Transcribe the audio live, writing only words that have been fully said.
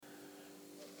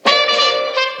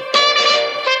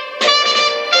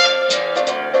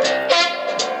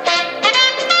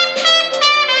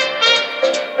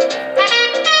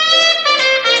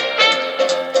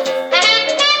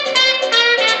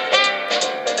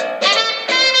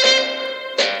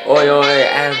Oi oi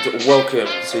and welcome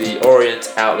to the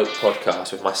Orient Outlook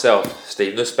Podcast with myself,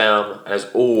 Steve Nussbaum, and as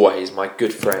always my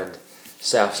good friend,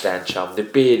 South Stand chum, the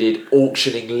bearded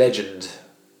auctioning legend,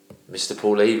 Mr.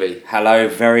 Paul Levy. Hello,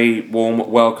 very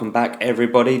warm welcome back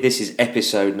everybody. This is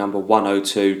episode number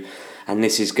 102 and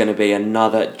this is going to be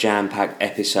another jam-packed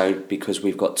episode because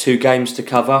we've got two games to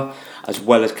cover, as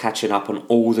well as catching up on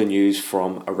all the news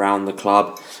from around the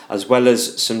club, as well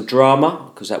as some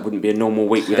drama, because that wouldn't be a normal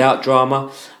week without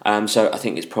drama. So I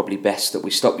think it's probably best that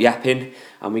we stop yapping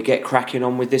and we get cracking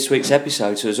on with this week's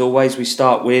episode. So as always, we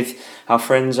start with our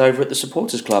friends over at the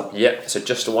Supporters Club. Yep, so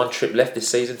just the one trip left this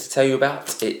season to tell you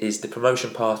about. It is the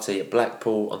promotion party at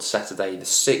Blackpool on Saturday, the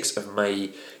 6th of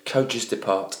May. Coaches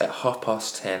depart at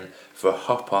 10:30 for a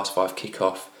 5:30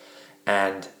 kick-off.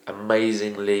 And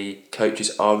amazingly,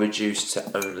 coaches are reduced to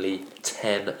only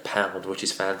 £10, which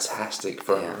is fantastic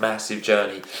for a massive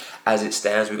journey. As it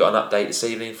stands, we've got an update this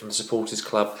evening from the Supporters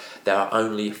Club. There are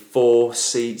only 4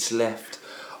 seats left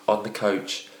on the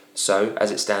coach. So, as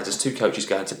it stands, there's 2 coaches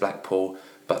going to Blackpool,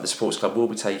 but the Supporters Club will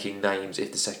be taking names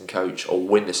if the second coach, or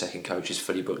when the second coach is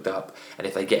fully booked up. And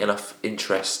if they get enough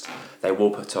interest, they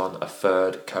will put on a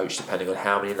third coach, depending on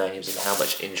how many names and how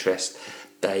much interest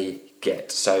they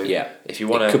get. So if you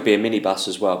want to, it could be a minibus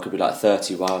as well. It could be like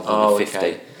 30 rather than 50.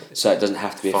 Okay. So it doesn't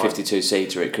have to be a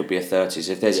 52-seater. It could be a 30.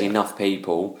 So if there's enough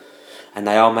people, and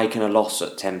they are making a loss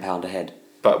at £10 a head,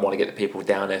 but want to get the people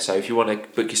down there. So if you want to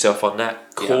book yourself on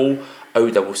that, call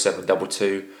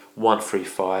 07722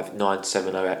 135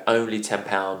 970 at only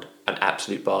 £10. An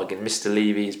absolute bargain. Mr.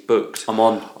 Levy is booked. I'm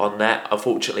on that.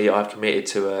 Unfortunately, I've committed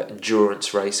to an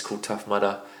endurance race called Tough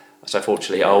Mudder. So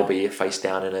fortunately, I'll be face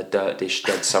down in a dirt dish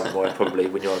dead somewhere probably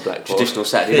when you're on Blackpool. Traditional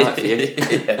Saturday night for you.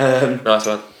 Nice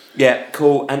one. Yeah,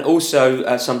 cool. And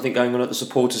also something going on at the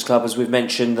Supporters Club, as we've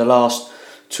mentioned the last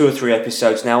 2 or 3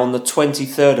 episodes now, on the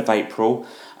 23rd of April,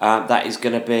 that is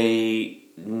going to be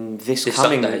this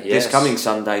coming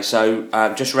Sunday. So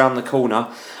just around the corner,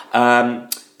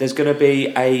 there's going to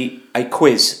be a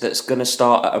quiz that's going to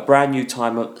start at a brand new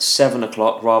time at 7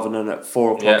 o'clock rather than at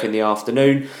 4 o'clock in the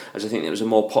afternoon, as I think it was a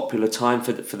more popular time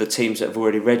for the teams that have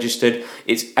already registered.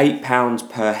 It's £8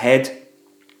 per head,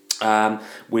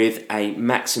 with a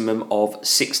maximum of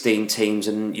 16 teams,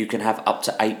 and you can have up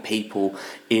to 8 people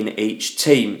in each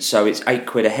team. So it's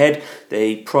 £8 a head.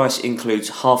 The price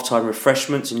includes half-time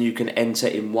refreshments, and you can enter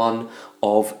in one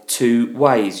of 2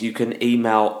 ways. You can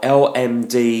email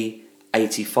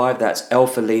LMD85, that's L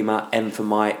for Lima, M for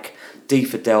Mike, D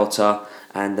for Delta,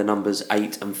 and the numbers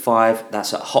 8 and 5.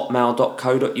 That's at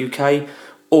hotmail.co.uk,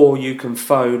 or you can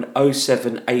phone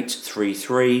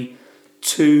 07833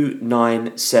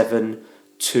 297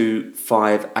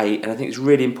 258. And I think it's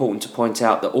really important to point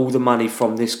out that all the money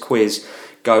from this quiz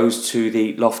goes to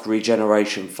the Loft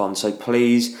Regeneration Fund. So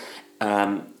please,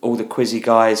 all the quizzy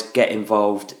guys, get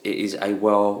involved. It is a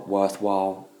well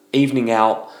worthwhile evening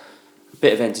out, a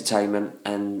bit of entertainment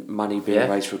and money being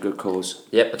raised for a good cause.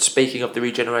 Yep, and speaking of the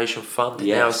Regeneration Fund,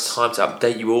 now it's time to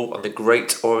update you all on the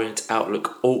Great Orient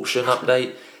Outlook auction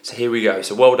update. So here we go.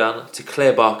 So well done to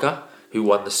Claire Barker, who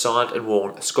won the signed and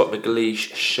worn Scott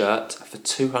McLeish shirt for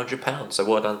 £200. So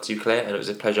well done to you, Claire, and it was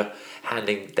a pleasure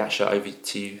handing that shirt over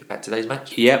to you at today's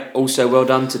match. Yep, also well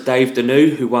done to Dave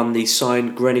Deneau, who won the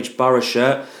signed Greenwich Borough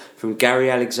shirt from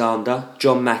Gary Alexander,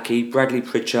 John Mackey, Bradley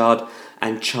Pritchard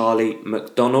and Charlie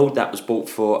McDonald. That was bought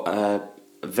for a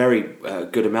very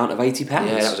good amount of £80.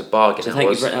 Yeah, that was a bargain. So that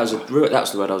was the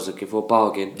word I was looking for,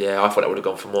 bargain. Yeah, I thought that would have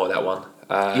gone for more, that one.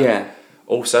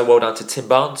 Also, well done to Tim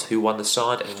Barnes, who won the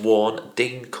signed and worn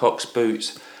Dean Cox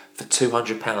boots for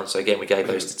 £200. So again, we gave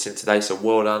those to Tim today, so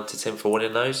well done to Tim for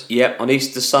winning those. Yep, on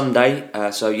Easter Sunday,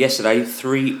 so yesterday,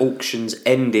 3 auctions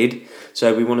ended.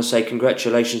 So we want to say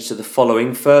congratulations to the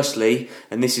following. Firstly,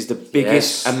 and this is the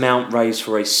biggest amount raised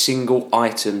for a single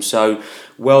item, so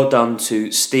well done to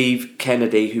Steve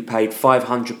Kennedy, who paid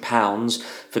 £500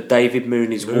 for David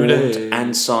Mooney's worn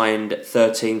and signed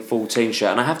 13-14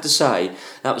 shirt. And I have to say,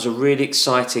 that was a really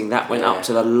exciting, that went up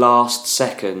to the last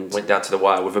second. Went down to the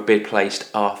wire with a bid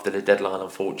placed after the deadline,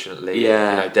 unfortunately.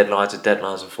 Yeah. Deadlines are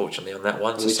deadlines, unfortunately, on that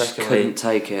one. So secondly, couldn't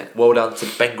take it. Well done to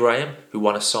Ben Graham, who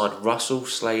won a signed Russell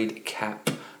Slade cap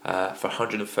for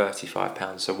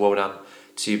 £135. So well done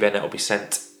to you, Ben. That will be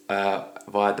sent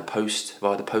via the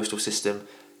postal system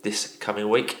this coming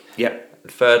week. Yep.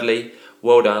 And thirdly,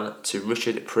 well done to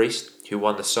Richard Priest, who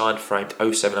won the signed framed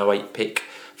 0708 pick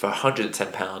for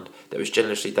 £110 that was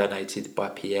generously donated by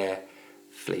Pierre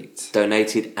Fleet.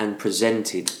 Donated and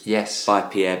presented yes by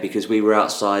Pierre, because we were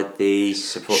outside the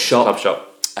club shop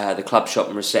the club shop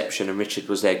and reception, and Richard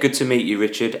was there. Good to meet you,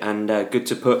 Richard, and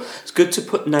it's good to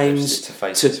put names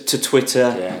to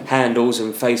Twitter handles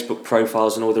and Facebook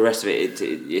profiles and all the rest of it.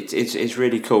 It's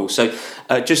really cool. So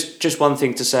just one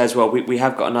thing to say as well, we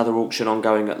have got another auction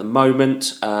ongoing at the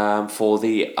moment for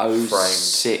the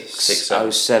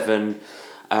 06-07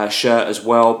 shirt as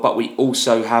well, but we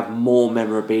also have more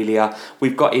memorabilia.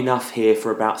 We've got enough here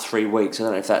for about 3 weeks. I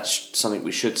don't know if that's something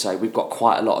we should say. We've got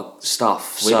quite a lot of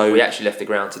stuff. We actually left the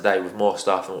ground today with more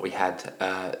stuff than what we had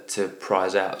to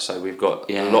prize out. So we've got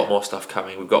a lot more stuff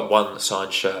coming. We've got one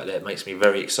signed shirt that makes me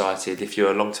very excited. If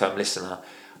you're a long-term listener,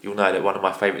 you'll know that one of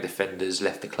my favourite defenders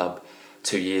left the club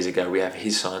 2 years ago. We have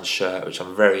his signed shirt, which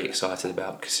I'm very excited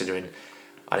about, considering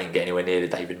I didn't get anywhere near the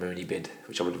David Mooney bid,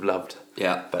 which I would have loved.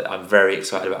 Yeah. But I'm very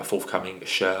excited about a forthcoming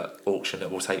shirt auction that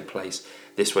will take place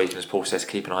this week. And as Paul says,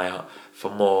 keep an eye out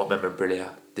for more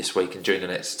memorabilia this week and during the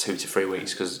next 2 to 3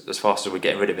 weeks, because as fast as we're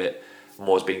getting rid of it,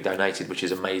 more is being donated, which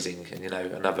is amazing. And,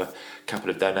 another couple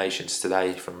of donations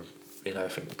today from, I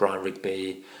think Brian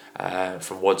Rigby,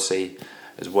 from Wadsey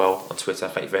as well on Twitter.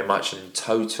 Thank you very much. And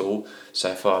total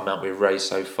so far, amount we've raised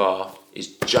so far is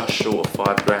just short of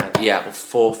 £5,000. Yeah.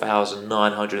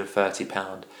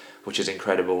 £4,930, which is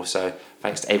incredible. So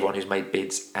thanks to everyone who's made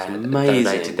bids and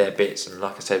donated their bits. And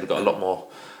like I said, we've got a lot more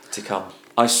to come.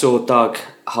 I saw Doug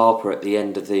Harper at the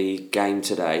end of the game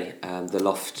today, the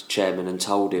Loft chairman, and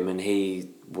told him, and he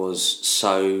was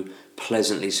so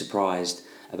pleasantly surprised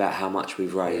about how much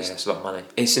we've raised. Yeah, it's a lot of money.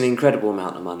 It's an incredible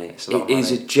amount of money. It's a lot of money. It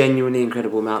is a genuinely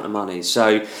incredible amount of money.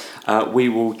 So we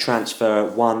will transfer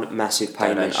one massive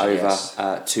payment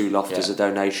over to Loft as a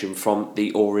donation from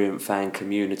the Orient fan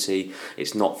community.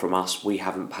 It's not from us. We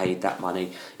haven't paid that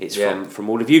money. It's from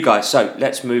all of you guys. So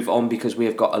let's move on, because we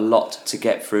have got a lot to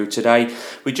get through today.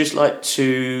 We'd just like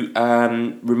to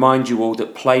remind you all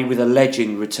that Play with a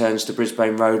Legend returns to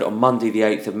Brisbane Road on Monday the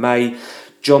 8th of May.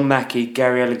 John Mackey,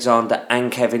 Gary Alexander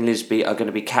and Kevin Lisby are going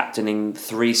to be captaining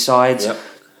 3 sides. Yep.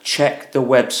 Check the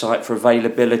website for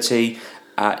availability.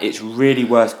 It's really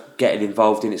worth getting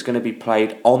involved in. It's going to be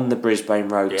played on the Brisbane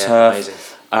Road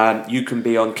turf. Amazing. You can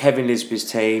be on Kevin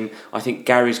Lisby's team. I think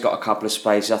Gary's got a couple of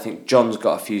spaces. I think John's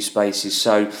got a few spaces.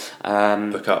 So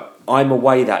book up. I'm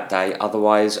away that day.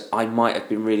 Otherwise, I might have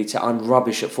been really... I'm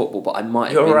rubbish at football, but I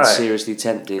might have been seriously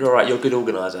tempted. You're all right. You're a good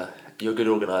organiser. You're a good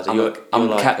organiser. I'm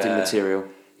like, captain material.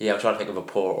 Yeah, I'm trying to think of a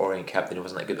poor Orient captain who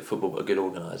wasn't that good at football, but a good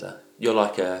organiser. You're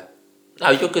like a... No,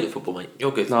 you're good at football, mate.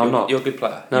 You're good. No, I'm not. You're a good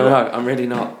player. No, I'm really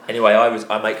not. Anyway,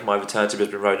 I make my return to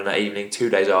Brisbane Road on that evening, 2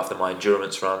 days after my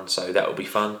endurance run, so that will be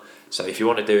fun. So if you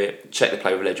want to do it, check the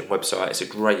Play with Legend website. It's a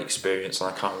great experience,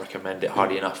 and I can't recommend it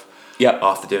highly enough. Yep.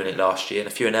 After doing it last year. And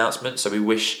a few announcements. So we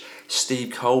wish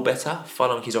Steve Cole better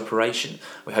following his operation.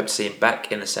 We hope to see him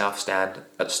back in the South Stand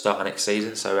at the start of next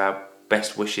season. So our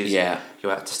best wishes go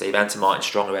out to Steve and to Martin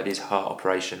Strong, who had his heart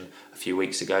operation a few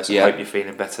weeks ago. So I hope you're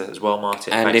feeling better as well,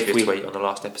 Martin. And thanks for your tweet on the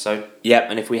last episode. Yep,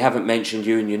 and if we haven't mentioned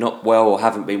you and you're not well or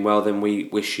haven't been well, then we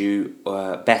wish you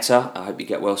better. I hope you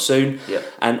get well soon. Yep.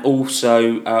 And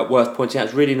also worth pointing out,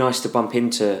 it's really nice to bump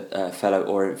into fellow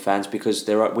Orient fans, because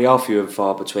we are few and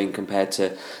far between compared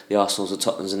to the Arsenals, the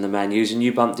Tottenhams and the Man U's, and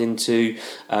you bumped into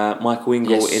Michael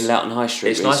Ingle in Loughton High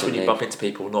Street recently. Nice when you bump into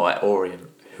people not at Orient,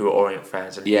 who are Orient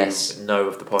fans and who know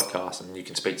of the podcast, and you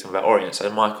can speak to them about Orient. So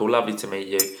Michael, lovely to meet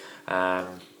you.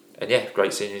 And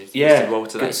great seeing you as well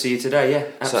today. Good to see you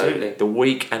today, absolutely. So the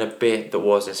week and a bit that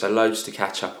was, and so loads to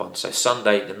catch up on. So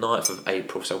Sunday the 9th of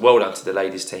April, so well done to the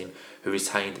ladies team who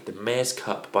retained the Mayor's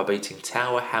Cup by beating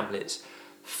Tower Hamlets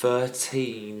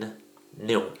 13-0.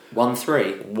 1-3?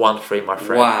 1-3, my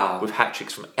friend. Wow. With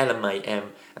hat-tricks from Ella May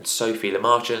M and Sophie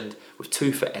Lemarchand, with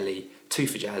 2 for Ellie, 2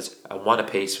 for Jazz, and 1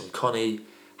 apiece from Connie,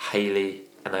 Hayley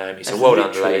and Naomi. So well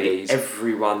done, ladies.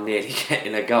 Everyone nearly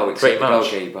getting a goal Pretty except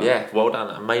much. the goalkeeper. Yeah, well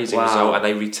done. Amazing result. And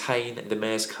they retain the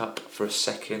Mayor's Cup for a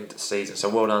second season. So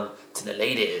well done to the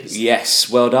ladies. Yes,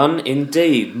 well done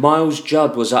indeed. Miles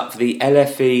Judd was up for the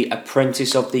LFE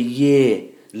Apprentice of the Year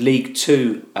League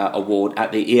 2 award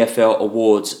at the EFL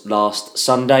Awards last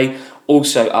Sunday.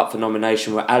 Also up for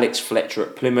nomination were Alex Fletcher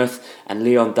at Plymouth and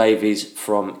Leon Davies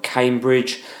from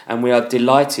Cambridge. And we are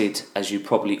delighted, as you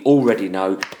probably already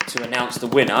know, to announce the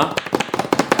winner,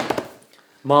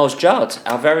 Miles Judd,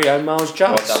 our very own Miles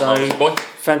Judd. Well done, Miles, boy.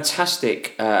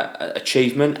 Fantastic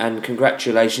achievement, and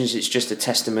congratulations. It's just a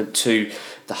testament to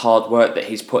the hard work that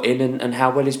he's put in and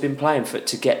how well he's been playing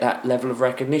to get that level of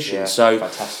recognition. Yeah, so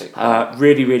fantastic.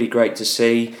 Really, really great to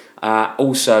see.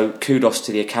 Also, kudos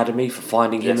to the academy for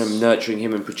finding him and nurturing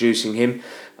him and producing him.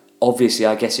 Obviously,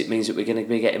 I guess it means that we're going to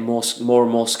be getting more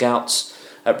and more scouts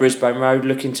at Brisbane Road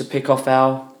looking to pick off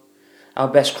our our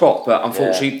best crop, but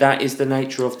unfortunately that is the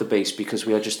nature of the beast because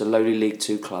we are just a lowly League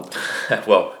 2 club.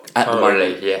 Well, at the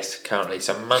moment. Yes, currently.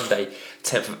 So Monday,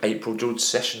 10th of April, George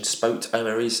Sessions spoke to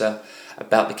Omarisa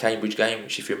about the Cambridge game,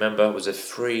 which if you remember was a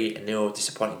 3-0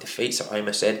 disappointing defeat. So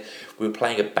Omer said, we were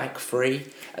playing a back three,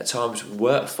 at times we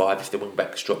were at 5 if the wing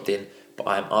backs dropped in, but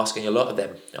I am asking a lot of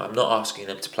them. I'm not asking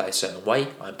them to play a certain way,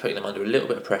 I'm putting them under a little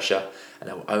bit of pressure and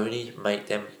that will only make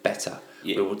them better.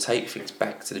 Yeah. We will take things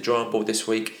back to the drawing board this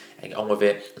week and get on with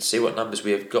it and see what numbers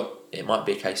we have got. It might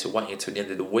be a case of waiting until the end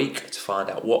of the week to find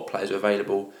out what players are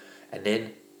available and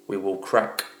then we will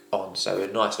crack on. So a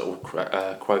nice little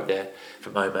quote there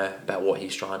from Omer about what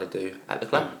he's trying to do at the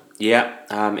club. Yeah,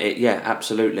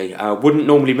 absolutely. Wouldn't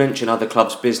normally mention other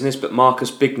clubs' business, but Marcus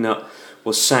Bignut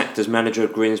was sacked as manager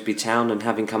of Grimsby Town and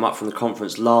having come up from the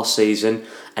conference last season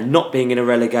and not being in a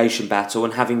relegation battle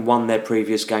and having won their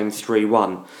previous game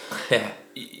 3-1. Yeah.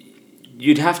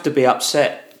 You'd have to be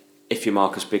upset if you're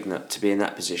Marcus Bignut to be in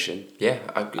that position. Yeah.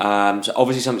 So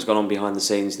obviously something's gone on behind the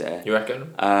scenes there. You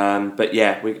reckon? But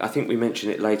yeah, I think we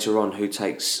mention it later on who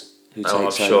takes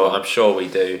over. I'm sure we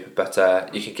do. But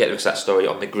you can get us that story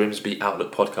on the Grimsby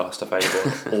Outlook podcast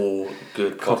available. All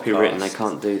good podcasts. Copywritten, they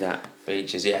can't do that.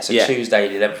 Features, yeah. So Tuesday,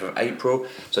 the 11th of April.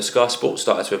 So Sky Sports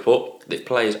started to report that if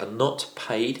players are not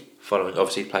paid, following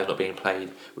obviously players not being paid,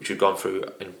 which we've gone through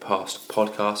in past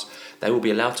podcasts, they will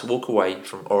be allowed to walk away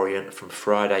from Orient from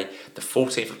Friday, the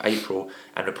 14th of April,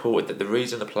 and reported that the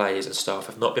reason the players and staff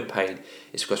have not been paid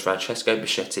is because Francesco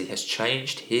Bichetti has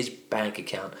changed his bank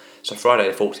account. So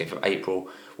Friday, the 14th of April,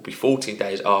 will be 14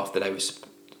 days after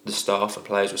the staff and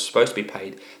players were supposed to be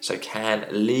paid, so can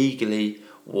legally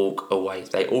walk away.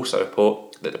 They also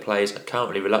report that the players are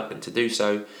currently reluctant to do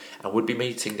so and would be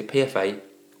meeting the PFA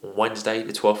on Wednesday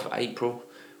the 12th of April,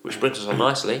 which brings us on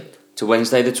nicely to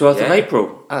Wednesday the 12th of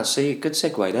April. See, good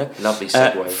segue there. Lovely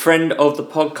segue. Friend of the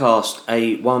podcast,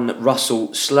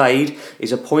 Russell Slade,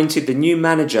 is appointed the new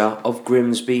manager of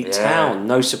Grimsby Town.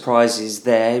 No surprises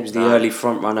there. He was the early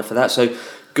front runner for that. So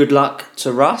good luck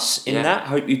to Russ in that.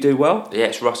 Hope you do well. Yeah,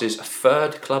 it's Russ's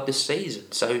third club this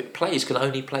season. So players can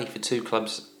only play for 2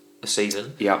 clubs a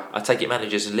season. Yeah. I take it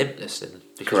managers are limitless then.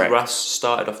 Because Correct. Russ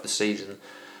started off the season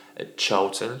at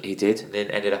Charlton. He did. And then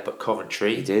ended up at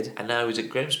Coventry. He did. And now he's at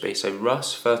Grimsby. So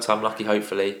Russ, third time lucky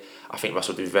hopefully. I think Russ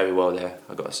will do very well there,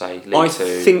 I've got to say. I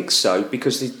think so,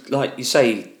 because like you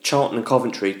say, Charlton and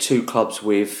Coventry, 2 clubs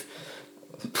with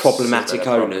problematic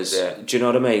owners. Do you know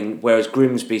what I mean? Whereas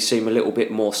Grimsby seem a little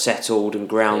bit more settled and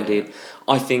grounded. Yeah.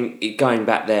 I think going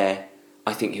back there,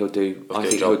 I think he'll do.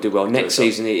 He'll do well next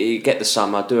season. He get the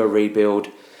summer, do a rebuild,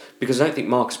 because I don't think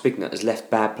Marcus Bignut has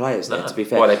left bad players there. To be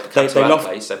fair, well, they lost.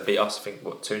 Place and beat us. I think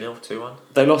 2-0, 2-1.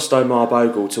 They lost Omar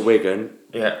Bogle to Wigan.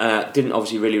 Yeah, didn't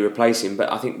obviously really replace him,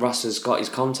 but I think Russ has got his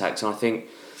contacts, and I think.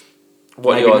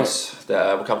 What are the odds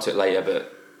that we'll come to it later,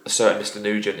 but a certain Mr.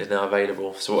 Nugent is now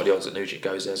available. So what are the odds that Nugent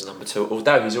goes there as a number 2?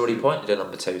 Although he's already appointed a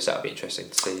number 2, so that'll be interesting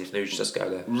to see if Nugent does go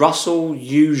there. Russell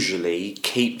usually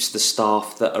keeps the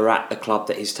staff that are at the club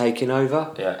that he's taking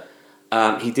over.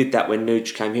 Yeah. He did that when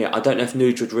Nuge came here. I don't know if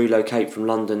Nuge would relocate from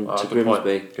London to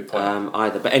Grimsby. Good point.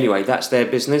 Either. But anyway, that's their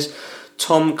business.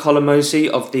 Tom Colomosi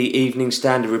of the Evening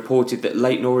Standard reported that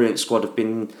Leyton Orient squad have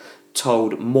been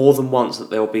told more than once that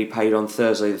they'll be paid on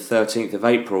Thursday the 13th of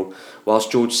April,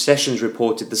 whilst George Sessions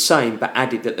reported the same but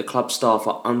added that the club staff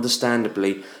are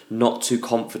understandably not too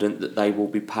confident that they will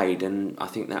be paid, and I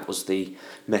think that was the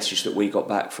message that we got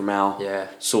back from our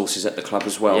sources at the club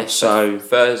as well. So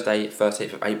Thursday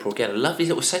 13th of April, again, lovely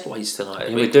little segues tonight.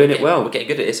 Yeah, we're doing it well. We're getting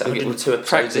good at this. 102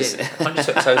 episodes in.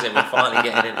 102 episodes in, we're finally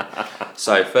getting in.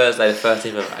 So Thursday the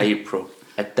 13th of April,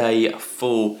 a day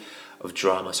full of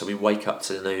drama. So we wake up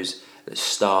to the news that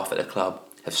staff at the club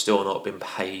have still not been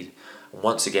paid. And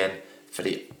once again, for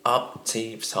the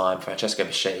umpteenth time, Francesco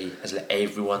Bichetti has let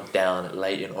everyone down at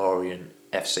Leyton Orient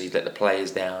FC, let the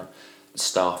players down, the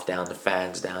staff down, the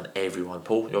fans down, everyone.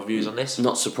 Paul, your views on this?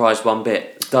 Not surprised one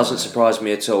bit. Doesn't surprise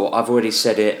me at all. I've already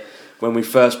said it when we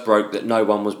first broke that no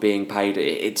one was being paid.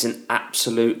 It's an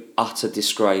absolute, utter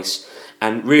disgrace.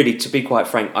 And really, to be quite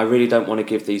frank, I really don't want to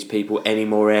give these people any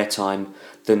more airtime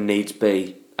than needs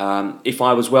be. If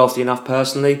I was wealthy enough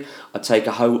personally, I'd take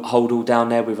a hold all down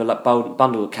there with a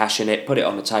bundle of cash in it, put it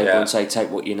on the table and say, take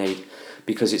what you need.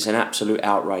 Because it's an absolute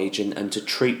outrage, and to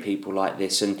treat people like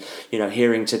this, and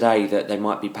hearing today that they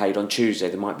might be paid on Tuesday,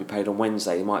 they might be paid on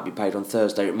Wednesday, they might be paid on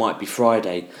Thursday, it might be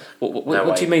Friday.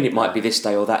 What do you mean it might be this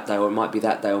day or that day, or it might be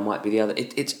that day or it might be the other?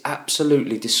 It's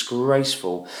absolutely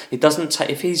disgraceful. It doesn't take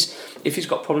if he's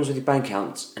got problems with his bank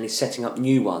accounts and he's setting up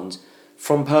new ones.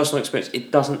 From personal experience,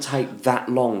 it doesn't take that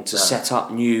long to set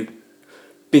up new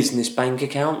business bank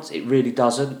accounts. It really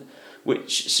doesn't.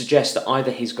 which suggests that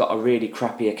either he's got a really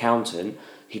crappy accountant,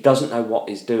 he doesn't know what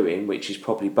he's doing, which is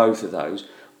probably both of those,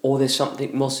 or there's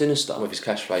something more sinister. With his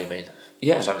cash flow, you mean?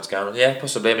 Yeah. Or something's going on. Yeah,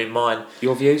 possibly. I mean, mine...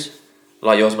 Your views?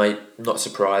 Like yours, mate, not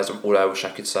surprised, although I wish I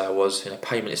could say I was.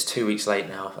 Payment is 2 weeks late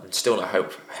now, and still no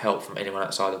help from anyone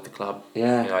outside of the club.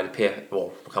 Yeah.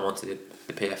 We'll come on to the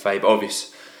PFA, but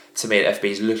obvious to me that FB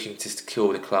is looking to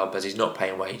kill the club as he's not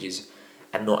paying wages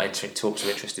and not entering talks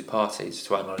with interested parties,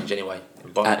 to our knowledge anyway,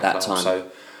 in buying at the that club. time.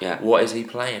 So what is he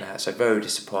playing at? So very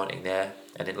disappointing there.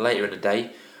 And then later in the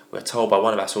day, we're told by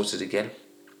one of our sources again,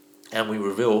 and we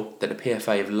reveal that the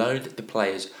PFA have loaned the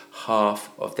players half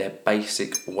of their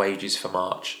basic wages for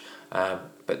March.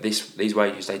 But these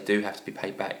wages, they do have to be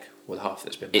paid back with half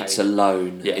that's been paid. It's a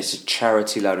loan. Yes. It's a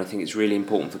charity loan. I think it's really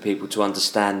important for people to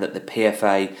understand that the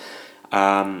PFA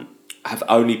have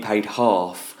only paid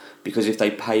half, because if they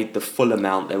paid the full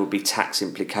amount, there would be tax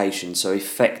implications. So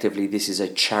effectively, this is a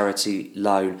charity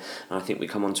loan. And I think we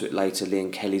come on to it later.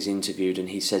 Liam Kelly's interviewed and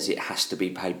he says it has to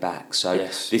be paid back. So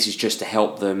This is just to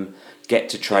help them get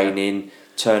to training,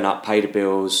 turn up, pay the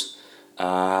bills,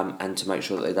 and to make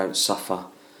sure that they don't suffer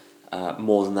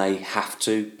more than they have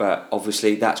to. But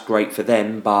obviously that's great for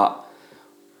them, but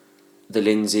the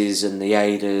Lindsays and the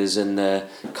Adas and the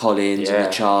Collins and the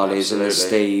Charlies and the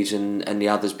Steves and the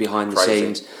others behind the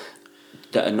scenes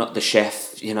that are not the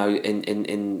chef, in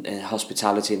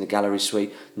hospitality in the gallery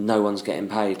suite, no one's getting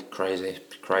paid. Crazy.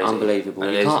 Unbelievable.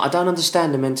 I don't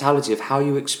understand the mentality of how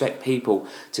you expect people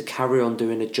to carry on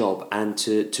doing a job and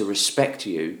to respect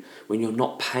you when you're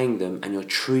not paying them and you're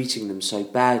treating them so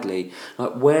badly.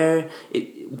 Like where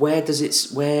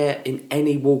in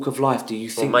any walk of life do you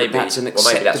think that's an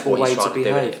acceptable way to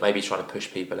behave? Maybe he's trying to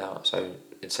push people out, so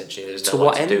essentially there's to no one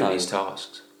what to end, do these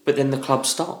tasks. But then the club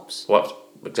stops. What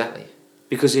exactly?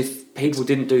 Because if people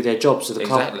didn't do their jobs, so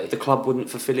the club wouldn't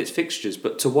fulfil its fixtures.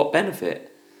 But to what benefit?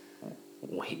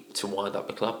 To wind up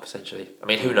the club, essentially. I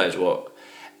mean, who knows what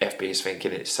FB is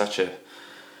thinking? It's such a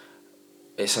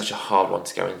hard one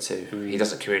to go into. He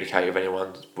doesn't communicate with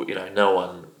anyone. No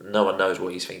one knows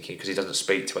what he's thinking because he doesn't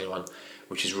speak to anyone,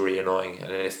 which is really annoying.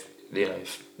 And if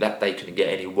that day couldn't get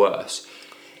any worse,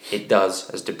 it does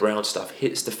as the Brown stuff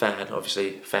hits the fan.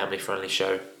 Obviously, family-friendly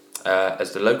show.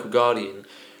 As the local Guardian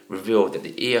revealed that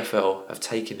the EFL have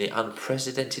taken the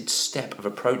unprecedented step of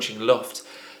approaching Loft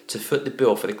to foot the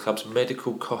bill for the club's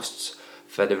medical costs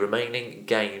for the remaining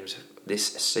games this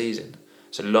season.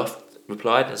 So Loft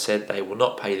replied and said they will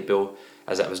not pay the bill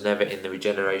as that was never in the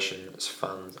Regeneration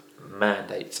Fund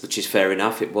mandate. Which is fair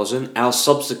enough, it wasn't. Our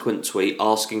subsequent tweet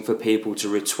asking for people to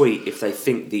retweet if they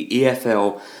think the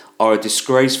EFL are a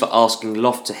disgrace for asking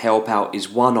Loft to help out is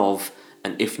one of,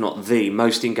 and if not the,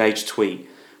 most engaged tweet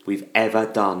we've ever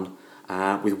done.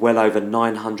 With well over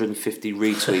 950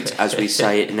 retweets as we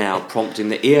say it now, prompting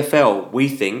the EFL, we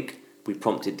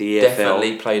prompted the EFL...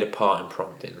 Definitely played a part in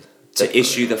prompting. To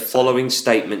issue the following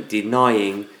statement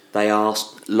denying they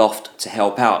asked Loft to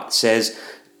help out. It says,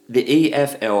 the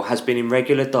EFL has been in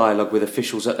regular dialogue with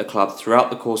officials at the club throughout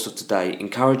the course of today,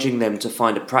 encouraging them to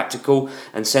find a practical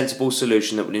and sensible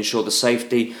solution that will ensure the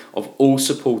safety of all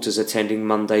supporters attending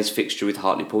Monday's fixture with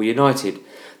Hartlepool United.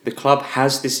 The club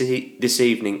has this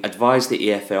evening advised the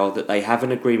EFL that they have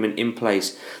an agreement in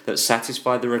place that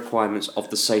satisfies the requirements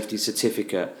of the safety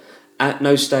certificate. At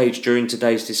no stage during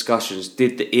today's discussions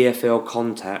did the EFL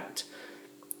contact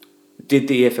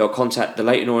the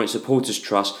Leyton Orient Supporters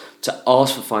Trust to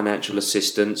ask for financial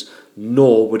assistance,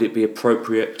 nor would it be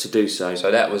appropriate to do so.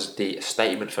 So that was the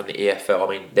statement from the EFL. I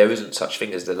mean, there isn't such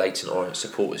thing as the Leyton Orient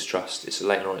Supporters Trust. It's the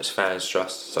Leyton Orient Fans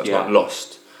Trust, so it's not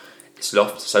Lost. It's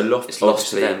Loft. So Loft is lost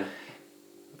to them.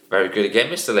 Very good again,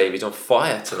 Mr. Levy. He's on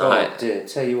fire tonight. Oh dear,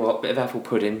 tell you what, a bit of apple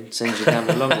pudding sends you down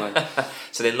a long way.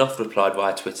 So then Loft replied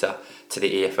via Twitter to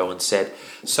the EFL and said,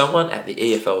 someone at the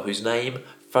EFL whose name,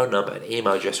 phone number and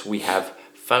email address we have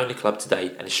phoned the club today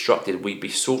and instructed we be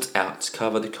sought out to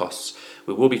cover the costs.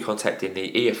 We will be contacting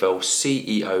the EFL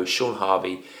CEO Sean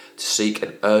Harvey to seek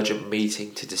an urgent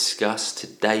meeting to discuss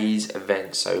today's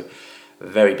event. So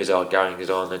very bizarre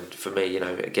goings on, and for me,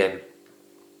 again,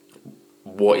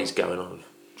 what is going on?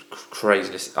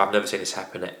 Craziness. I've never seen this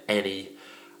happen at any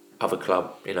other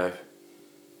club,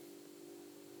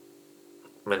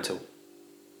 Mental.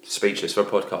 speechless for a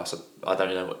podcast. I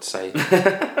don't know what to say.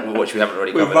 Which we haven't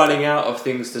already We're covered. running out of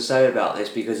things to say about this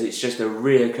because it's just a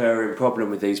reoccurring problem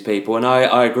with these people, and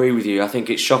I agree with you. I think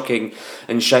it's shocking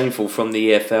and shameful from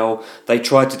the EFL. They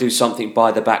tried to do something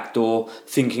by the back door,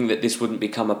 thinking that this wouldn't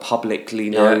become a publicly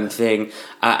known thing,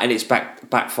 and it's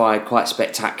backfired quite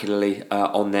spectacularly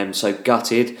on them. So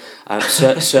gutted.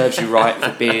 Serves you right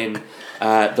for being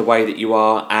the way that you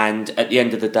are, and at the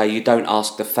end of the day, you don't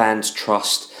ask the fans'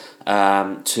 trust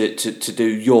to do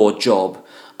your job.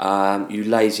 You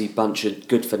lazy bunch of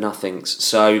good for nothings.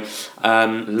 So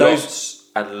lots,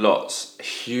 a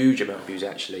huge amount of views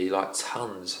actually, like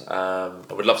tons. I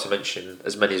would love to mention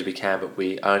as many as we can, but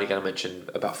we are only going to mention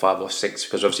about 5 or 6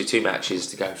 because obviously 2 matches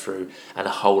to go through and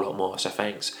a whole lot more. So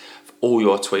thanks for all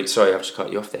your tweets. Sorry, I've just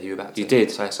cut you off there. You were about to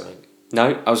say something.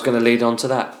 No, I was going to lead on to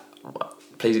that.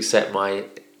 Please accept my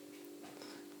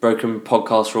broken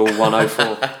podcast rule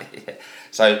 104. Yeah.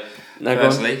 So.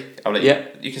 Firstly, I'll let you.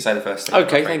 You can say the first thing.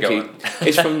 Okay, thank you.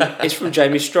 It's from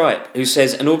Jamie Stripe, who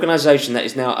says an organisation that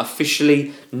is now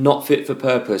officially not fit for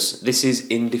purpose. This is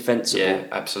indefensible. Yeah,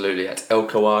 absolutely. El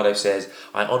Kawado says,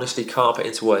 I honestly can't put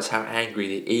into words how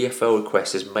angry the EFL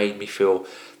request has made me feel.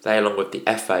 They, along with the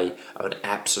FA, are an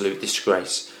absolute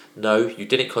disgrace. No, you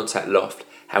didn't contact Loft.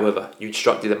 However, you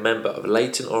instructed a member of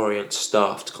Leyton Orient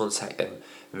staff to contact them.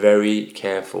 Very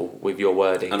careful with your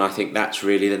wording. And I think that's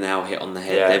really the nail hit on the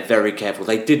head. Yeah. They're very careful.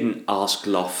 They didn't ask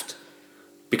Loft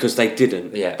because they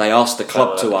didn't. Yeah. They asked the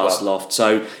club to ask Loft.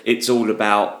 So it's all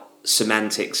about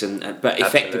semantics, but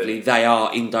effectively they are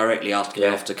indirectly asking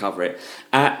Loft to cover it.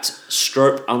 At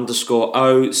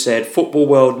 @strope_O said, football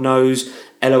world knows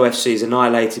LOFC is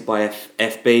annihilated by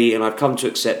FB, and I've come to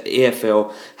accept the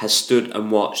EFL has stood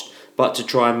and watched. But to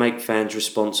try and make fans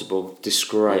responsible,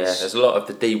 disgrace. Yeah, there's a lot of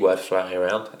the D word floating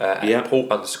around.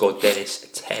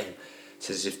 Paul_Dennis10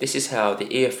 says, if this is how the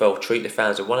EFL treat the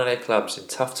fans of one of their clubs in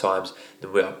tough times,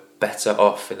 then we are better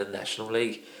off in the National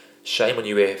League. Shame on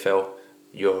you, EFL.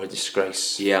 You're a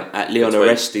disgrace. Yeah, at Leon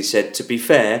Oresti said, to be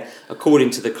fair, according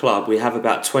to the club, we have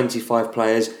about 25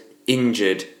 players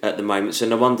injured at the moment, so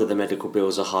no wonder the medical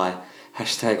bills are high.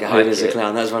 #Hood as a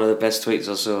clown. That's one of the best tweets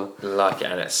I saw. Like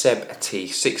it. And at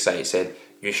SebT68 said,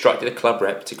 you instructed a club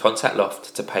rep to contact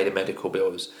Loft to pay the medical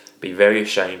bills. Be very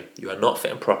ashamed. You are not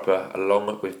fit and proper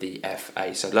along with the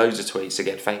FA. So loads of tweets.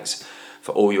 Again, thanks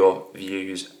for all your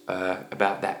views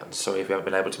about that. I'm sorry if we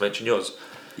haven't been able to mention yours.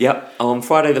 Yep, on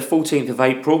Friday the 14th of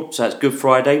April, so that's Good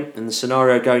Friday, and the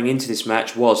scenario going into this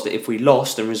match was that if we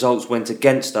lost and results went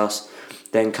against us,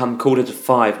 then come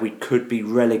 4:45 we could be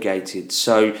relegated.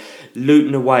 So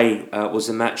Luton away was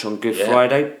the match on Good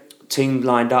Friday. Team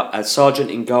lined up as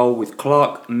Sargent in goal with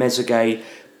Clark, Mezzagay,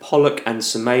 Pollock and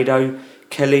Semedo,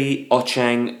 Kelly,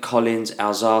 Ochang, Collins,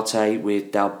 Alzate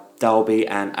with Dalby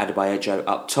and Adebayo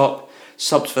up top.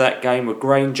 Subs for that game were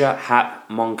Granger, Happ,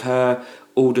 Moncur,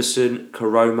 Alderson,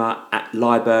 Karoma,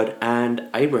 Liebert and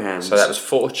Abrahams. So that was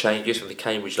 4 changes from the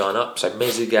Cambridge lineup. So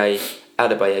Mezzagay,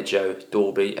 Adebayo,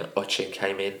 Dalby and Oching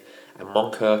came in, and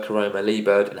Moncur, Karoma,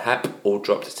 Liebert and Happ all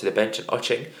dropped to the bench, and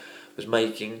Oching was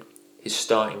making his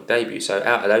starting debut. So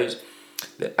out of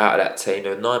that team,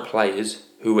 there were 9 players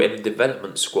who were in the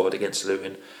development squad against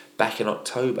Luton back in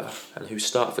October and who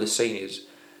start for the seniors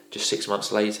just 6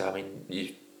 months later. I mean,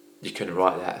 you couldn't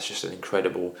write that. It's just an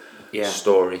incredible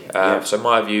story. So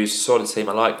my views, solid team.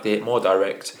 I liked it, more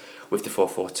direct with the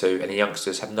 4-4-2, and the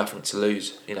youngsters have nothing to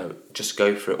lose. You know, just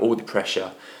go for it. All the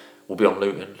pressure will be on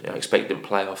Luton. You know, expect them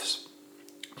playoffs.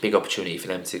 Big opportunity for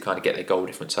them to kind of get their goal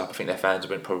difference up. I think their fans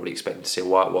have been probably expecting to see a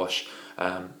whitewash.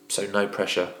 So no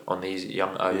pressure on these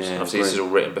young O's. And obviously this is all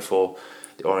written before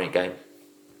the Orient game.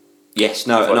 Yes,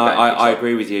 I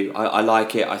agree with you. I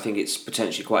like it. I think it's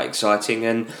potentially quite exciting,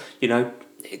 and you know,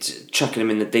 it's chucking them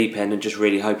in the deep end and just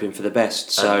really hoping for the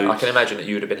best. So I can imagine that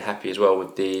you would have been happy as well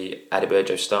with the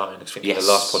Adebayo starting. I think in the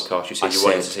last podcast you said you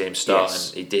wanted to see him start,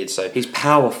 and he did. So he's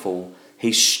powerful,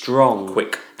 he's strong,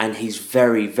 quick, and he's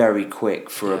very, very quick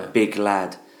for a big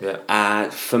lad. Yeah.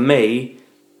 For me,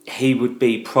 he would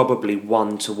be probably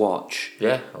one to watch.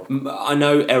 Yeah. I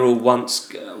know Errol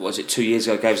once, was it 2 years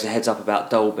ago, gave us a heads up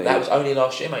about Dolby. That was only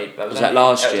last year, mate. Was that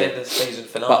last year? That was the season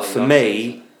finale. But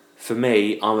for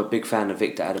me, I'm a big fan of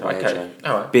Victor Adebayo. Okay.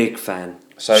 All right. Big fan.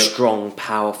 So strong,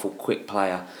 powerful, quick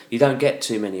player. You don't get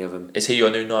too many of them. Is he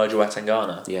your new Nigel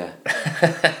Atangana? Yeah.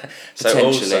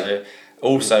 So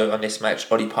also on this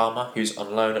match, Ollie Palmer, who's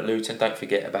on loan at Luton. Don't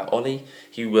forget about Ollie.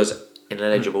 He was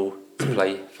ineligible to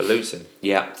play for Luton.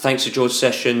 Yeah. Thanks to George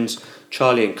Sessions.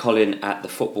 Charlie and Colin at the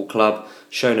football club.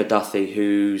 Shona Duthie,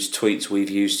 whose tweets we've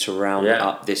used to round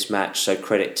up this match, so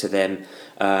credit to them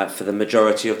for the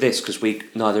majority of this, because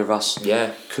neither of us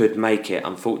could make it,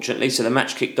 unfortunately. So the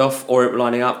match kicked off, Orient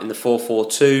lining up in the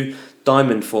 4-4-2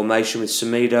 diamond formation with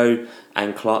Semedo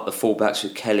and Clark, the fullbacks,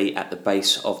 with Kelly at the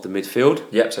base of the midfield.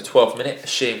 Yep, so 12th minute, a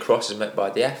Sheehan cross is met by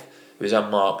Diaf, who was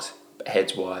unmarked,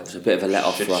 heads wide. It's a bit of a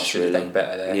let-off for us, really. Done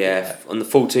better there. Yeah, on the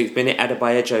 14th minute,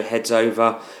 Adebayo heads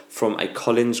over from a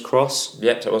Collins cross.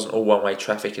 Yep, so it wasn't all one-way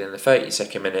traffic. And in the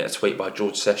 32nd minute, a tweet by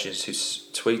George Sessions, who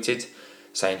tweeted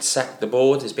saying, "Sack the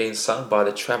board" is being sung by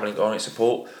the travelling Orient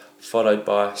support, followed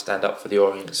by "Stand up for the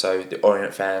Orient." So the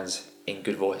Orient fans in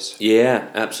good voice. Yeah,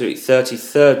 absolutely.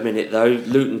 33rd minute though,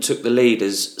 Luton took the lead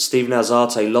as Stephen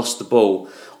Alzate lost the ball.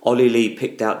 Ollie Lee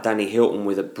picked out Danny Hilton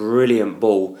with a brilliant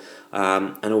ball,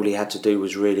 and all he had to do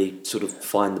was really sort of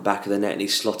find the back of the net, and he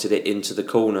slotted it into the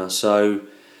corner. So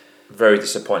very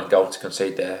disappointing goal to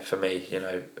concede there for me. You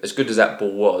know, as good as that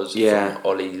ball was from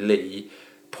Ollie Lee,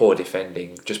 poor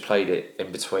defending. Just played it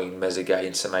in between Mezzagay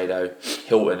and Semedo.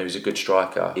 Hilton, who's a good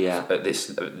striker at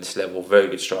this level, very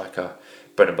good striker.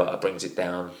 Brennan Butter brings it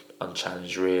down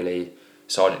unchallenged, really.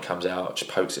 Sargent comes out,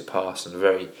 just pokes it past, and a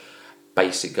very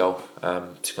basic goal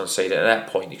to concede. At that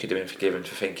point, you could have been forgiven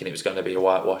for thinking it was going to be a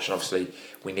whitewash, and obviously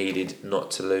we needed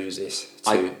not to lose this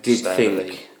to stay in the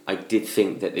league. I did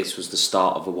think that this was the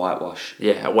start of a whitewash.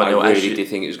 Yeah, I really did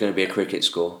think it was going to be a cricket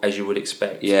score. As you would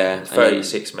expect. Yeah.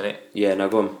 36th minute. Yeah, no,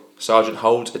 go on. Sargent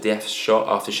holds a DF shot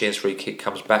after Sheehan's free kick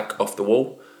comes back off the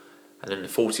wall. And in the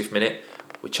 40th minute,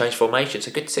 we changed formation.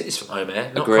 So good to see this from home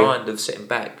here. Not kind of sitting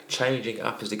back, changing it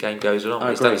up as the game goes along.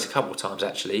 He's done this a couple of times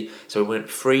actually. So we went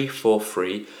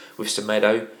 3-4-3 with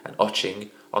Semedo and Oching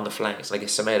on the flanks. And I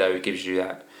guess Semedo gives you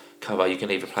that cover. You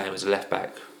can either play him as a left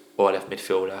back or a left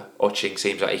midfielder. Oching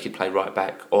seems like he could play right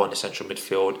back or in the central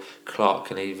midfield. Clark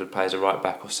can either play as a right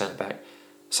back or centre back.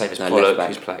 Same as Pollock,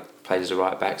 who's played as a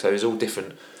right back. So it's all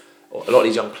different. A lot of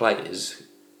these young players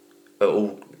are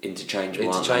all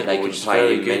interchangeable. They can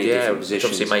play in many different positions.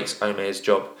 Which obviously makes Omer's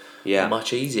job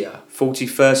much easier.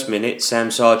 41st minute,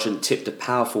 Sam Sargent tipped a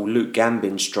powerful Luke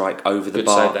Gambin strike over the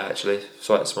bar. Good save that actually.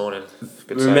 Saw it this morning.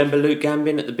 Remember Luke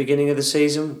Gambin at the beginning of the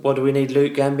season? What do we need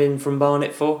Luke Gambin from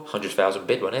Barnet for? 100,000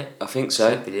 bid, wasn't it? I think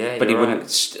so. Yeah, but he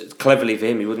wouldn't. Cleverly for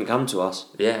him, he wouldn't come to us.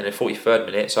 Yeah, and in the 43rd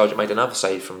minute, Sargent made another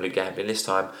save from Luke Gambin. This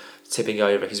time, tipping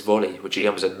over his volley, which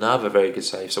again was another very good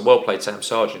save. So well played, Sam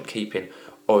Sargent, keeping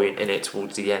Orient in it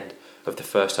towards the end of the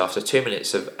first half. So 2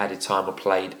 minutes of added time were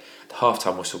played. The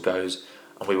half-time whistle goes,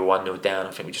 and we were 1-0 down.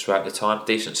 I think we just ran out of the time.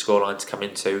 Decent scoreline to come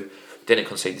into. Didn't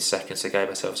concede the second, so gave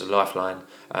ourselves a lifeline.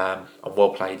 And well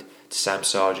played to Sam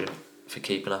Sargent for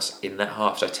keeping us in that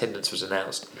half. So attendance was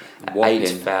announced at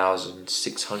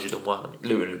 8,601.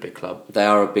 Luton are a big club. They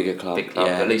are a bigger club.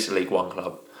 At least a League One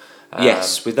club.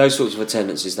 Yes, with those sorts of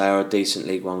attendances, they are a decent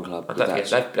League One club.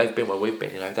 They've been where we've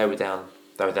been. You know, they were down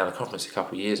a conference a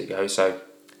couple of years ago. So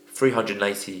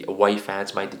 380 away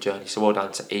fans made the journey. So well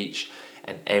done to each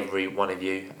and every one of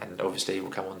you. And obviously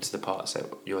we'll come on to the parts that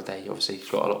your day obviously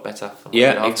got a lot better.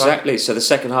 Yeah, exactly. So the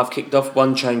second half kicked off.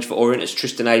 One change for Orient as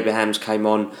Tristan Abrahams came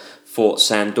on for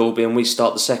Sam Dalby, and we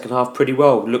start the second half pretty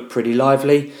well. Looked pretty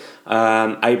lively.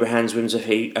 Abrahams wins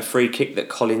a free kick that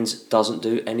Collins doesn't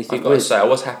do anything with. I've got to say, I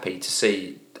was happy to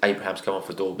see Abrahams come on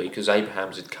for Dalby, because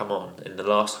Abrahams had come on in the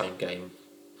last home game.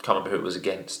 Can't remember who it was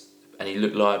against, and he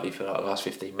looked lively for like the last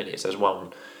 15 minutes. There was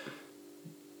one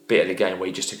bit of the game where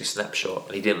he just took a snapshot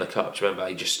and he didn't look up. Do you remember?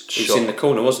 He just shot. He was in the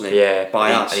corner, wasn't he? Yeah,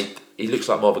 by us. And he looks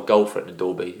like more of a goal threat than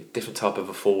Dalby. Different type of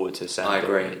a forward to Sam. I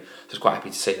agree. Dalby. So I was quite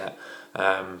happy to see that.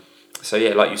 So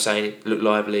yeah, like you were saying, it looked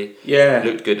lively. Yeah, it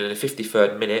looked good. And in the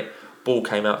 53rd minute, ball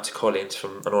came out to Collins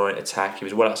from an Orient attack. He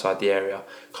was well outside the area.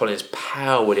 Collins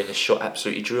powered in a shot,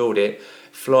 absolutely drilled it.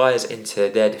 Flies into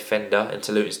their defender,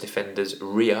 into Luton's defender's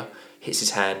rear, hits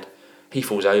his hand. He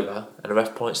falls over, and the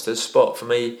ref points to the spot. For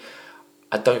me,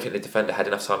 I don't think the defender had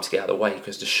enough time to get out of the way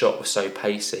because the shot was so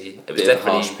pacey. It was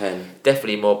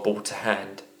definitely more ball to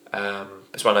hand.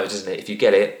 It's one of those, isn't it? If you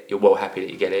get it, you're well happy that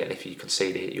you get it, and if you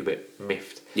concede it, you're a bit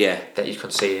miffed that you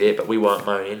conceded it. But we weren't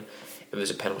moaning. It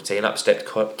was a penalty, and up stepped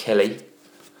Kelly,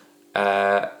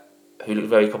 who looked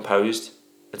very composed.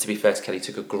 And to be fair to Kelly,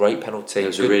 took a great penalty. It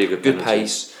was a really good penalty. Good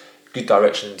pace, good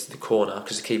direction into the corner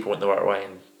because the keeper went the right way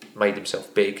and made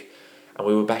himself big. And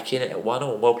we were back in it at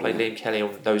 1-1. Well played, Liam Kelly.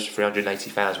 And those 380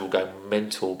 fans will go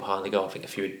mental behind the goal. I think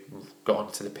if you had got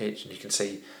onto the pitch, and you can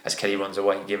see as Kelly runs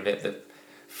away, giving it the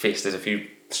fist. There's a few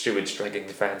stewards dragging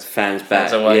the fans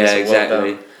back. Away, yeah, so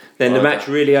exactly. Well then the match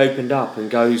really opened up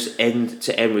and goes end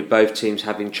to end with both teams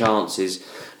having chances.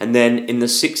 And then in the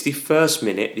 61st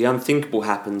minute, the unthinkable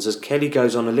happens as Kelly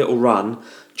goes on a little run,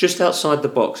 Just outside the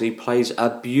box, he plays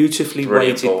a beautifully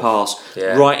weighted pass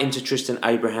right into Tristan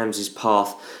Abrahams'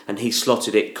 path, and he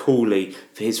slotted it coolly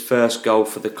for his first goal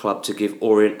for the club to give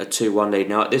Orient a 2-1 lead.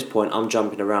 Now, at this point, I'm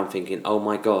jumping around thinking, oh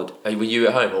my God. Were you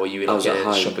at home or were you in a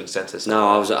shopping centre? No,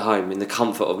 I was at home, in the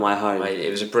comfort of my home. Mate, it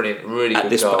was a brilliant, really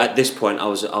good goal. At this point, I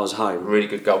was home. Really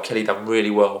good goal. Kelly done really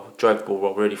well, drove the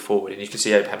ball really forward, and you can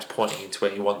see Abraham's pointing into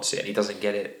where he wants it, and he doesn't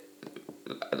get it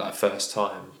like first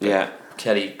time. But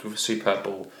Kelly, superb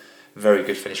ball. Very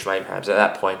good finish from Abrahams. At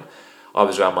that point, I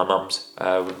was around my mum's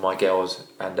with my girls,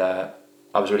 and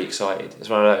I was really excited. It's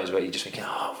one of those where you're just thinking,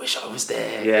 I wish I was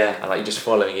there. Yeah. And like you're just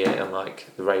following it on like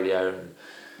the radio and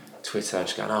Twitter,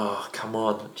 just going, oh, come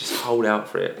on, just hold out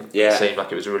for it. Yeah. It seemed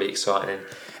like it was really exciting. And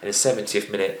in the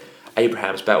 70th minute,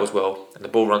 Abrahams battles well, and the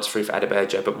ball runs through for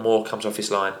Adebayo, but Moore comes off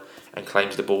his line and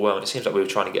claims the ball well. And it seems like we were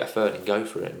trying to get a third and go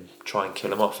for it and try and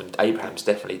kill him off. And Abrahams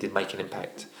definitely did make an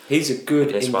impact. He's a good,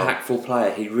 impactful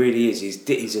player. He really is.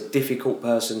 He's a difficult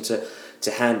person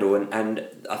to handle, and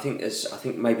I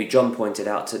think maybe John pointed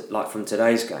out from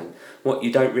today's game, what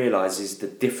you don't realise is the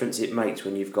difference it makes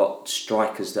when you've got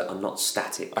strikers that are not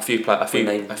static. When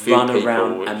they run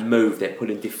around and move, they're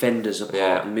pulling defenders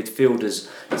apart, and midfielders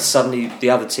the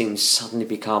other teams suddenly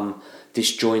become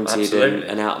disjointed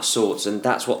and out of sorts, and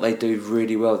that's what they do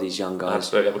really well, these young guys.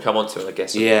 Absolutely, we'll come on to it, I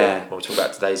guess, when we talk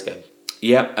about today's game.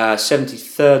 Yep,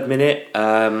 73rd minute,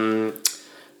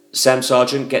 Sam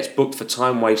Sargent gets booked for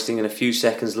time wasting, and a few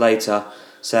seconds later,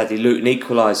 sadly, Luton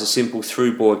equalise. A simple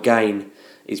through ball again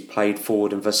is played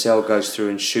forward, and Vassell goes through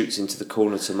and shoots into the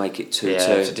corner to make it 2-2.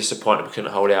 Yeah, it's a disappointment we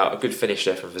couldn't hold out. A good finish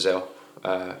there from Vassell,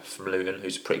 from Luton,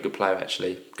 who's a pretty good player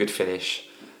actually. Good finish.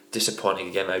 Disappointing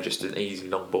again though, just an easy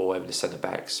long ball over the centre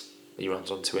backs. He runs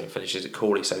onto it and finishes it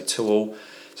coolly, so 2-2.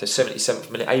 So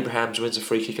 77th minute, Abrahams wins a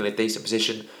free kick in a decent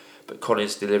position, but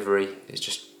Collins' delivery is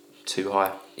just too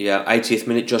high. Yeah, 80th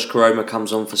minute, Josh Koroma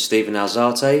comes on for Stephen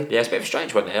Alzate. Yeah, it's a bit of a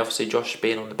strange one there. Obviously, Josh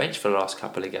being on the bench for the last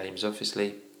couple of games,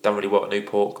 obviously done really well at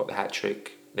Newport, got the hat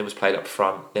trick, then was played up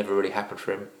front, never really happened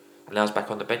for him, and now he's back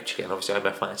on the bench again. Obviously,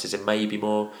 Omo fancies him maybe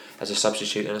more as a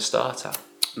substitute than a starter.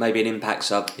 Maybe an impact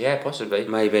sub. Yeah, possibly.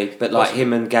 Maybe, but like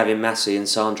him and Gavin Massey and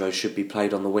Sandro should be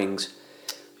played on the wings,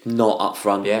 not up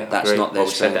front. Yeah, that's agreed. not their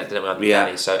strength. strength. Said that, didn't we?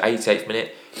 Yeah. So 88th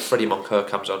minute, Freddie Moncur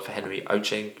comes on for Henry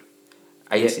Oching.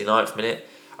 89th minute,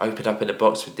 opened up in the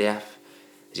box for Diaf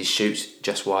as he shoots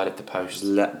just wide of the post.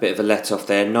 Bit of a let off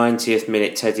there. 90th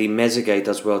minute, Teddy Mezzagay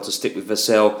does well to stick with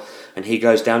Vassell, and he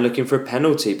goes down looking for a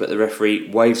penalty, but the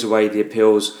referee waves away the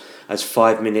appeals as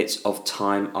 5 minutes of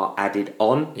time are added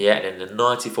on. Yeah, and in the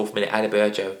 94th minute,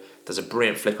 Adebayo does a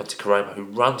brilliant flick onto Koroma, who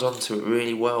runs onto it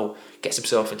really well, gets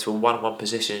himself into a 1-1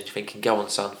 position, and you're thinking, go on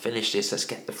son, finish this, let's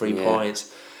get the 3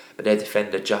 points. But their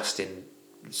defender, Justin,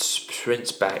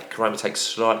 sprints back. Koroma takes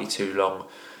slightly too long,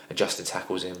 and Justin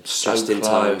tackles him just in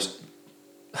time.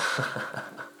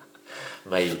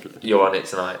 Mate, you're on it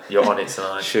tonight.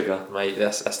 Sugar. Mate,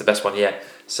 that's the best one yet.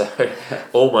 So,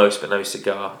 almost, but no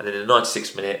cigar. And in the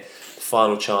 96th minute,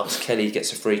 final chance, Kelly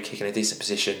gets a free kick in a decent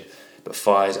position, but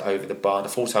fires it over the bar. And the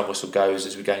full-time whistle goes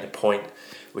as we gain a point,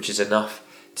 which is enough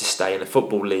to stay in the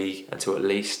Football League until at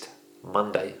least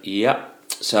Monday. Yep.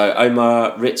 So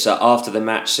Omar Ritza after the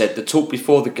match said the talk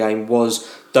before the game was,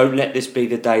 don't let this be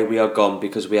the day we are gone,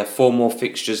 because we have 4 more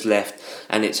fixtures left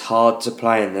and it's hard to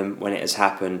play in them when it has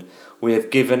happened. We have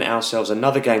given ourselves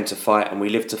another game to fight, and we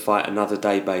live to fight another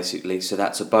day basically, so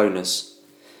that's a bonus.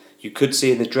 You could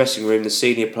see in the dressing room the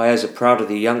senior players are proud of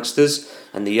the youngsters,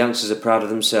 and the youngsters are proud of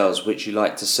themselves, which you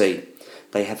like to see.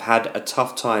 They have had a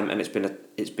tough time, and it's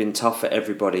been tough for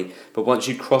everybody, but once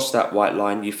you cross that white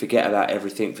line, you forget about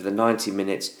everything for the 90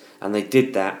 minutes, and they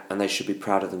did that, and they should be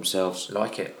proud of themselves.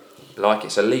 Like it.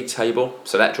 So league table,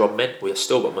 so that job meant we are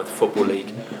still bottom of the Football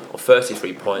League on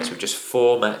 33 points with just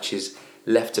 4 matches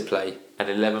left to play and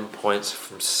 11 points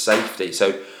from safety.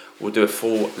 So we'll do a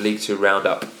full League 2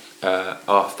 roundup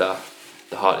after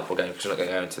the Hartlepool game, because we're not going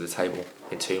to go into the table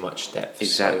in too much depth.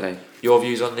 Exactly. So your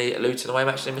views on the Luton away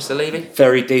match then, Mr. Levy?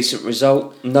 Very decent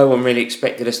result. No one really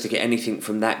expected us to get anything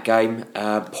from that game.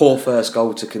 Poor first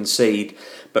goal to concede,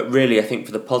 but really I think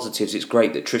for the positives it's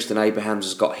great that Tristan Abrahams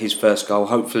has got his first goal,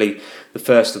 hopefully the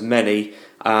first of many,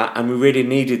 and we really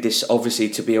needed this obviously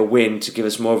to be a win to give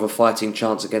us more of a fighting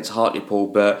chance against Hartlepool,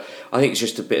 but I think it's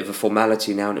just a bit of a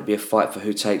formality now, and it'll be a fight for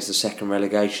who takes the second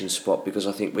relegation spot, because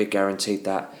I think we're guaranteed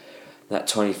that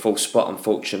 24th spot,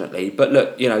 unfortunately. But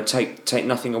look, take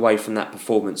nothing away from that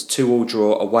performance. 2-2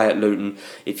 draw away at Luton.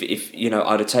 If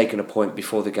I'd have taken a point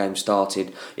before the game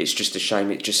started. It's just a shame.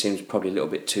 It just seems probably a little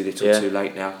bit too little, too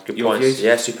late now. Good points.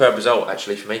 Yeah, superb result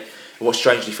actually for me. What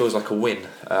strangely feels like a win,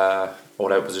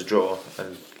 although it was a draw,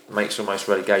 and makes almost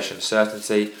relegation a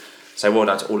certainty. So well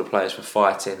done to all the players for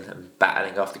fighting and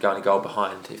battling after going a goal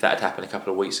behind. If that had happened a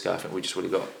couple of weeks ago, I think we just would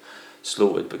have got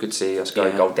slaughtered. But good to see us go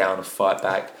a goal down and fight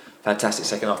back. Fantastic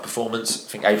second half performance. I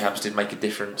think Abrahams did make a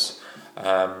difference.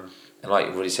 And like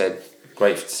you already said,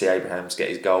 great to see Abrahams get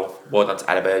his goal. Well done to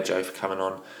Adebayo for coming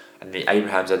on. And the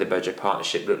Abrahams-Adebayo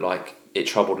partnership looked like it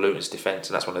troubled Luton's defence,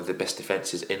 and that's one of the best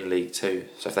defences in the league too.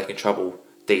 So if they can trouble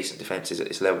decent defences at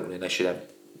this level, then they should have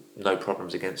no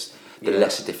problems against the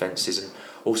lesser defences. And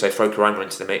also throw Corona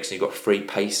into the mix, and you've got 3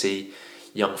 pacey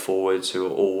young forwards who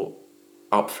are all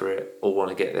up for it, all want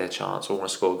to get their chance, all want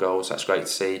to score goals. That's great to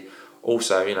see.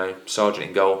 Also, Sargent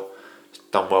in goal,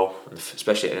 done well,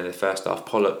 especially at the end of the first half.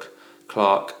 Pollock,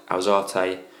 Clark,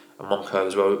 Alzate and Monco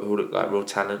as well, who look like real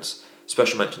talents.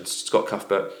 Special mention to Scott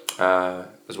Cuthbert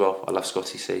as well. I love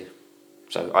Scotty C,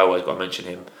 so I always got to mention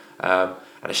him. And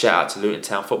a shout out to Luton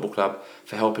Town Football Club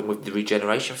for helping with the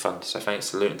Regeneration Fund. So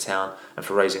thanks to Luton Town and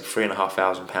for raising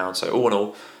 £3,500. So all in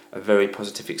all, a very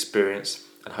positive experience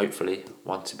and hopefully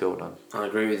one to build on. I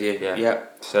agree with you. Yeah.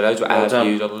 So those were our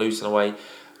views on Luton away.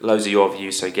 Loads of your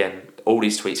views. So again, all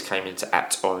these tweets came into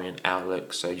 @Orient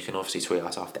Outlook. So you can obviously tweet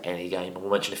us after any game. And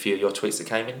we'll mention a few of your tweets that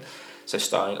came in. So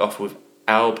starting off with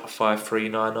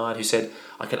Alb5399, who said,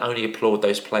 I can only applaud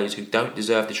those players who don't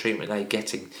deserve the treatment they're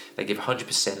getting. They give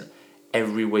 100%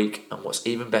 every week, and what's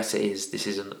even better is this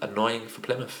is annoying for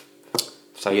Plymouth.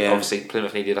 So obviously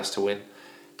Plymouth needed us to win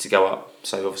to go up.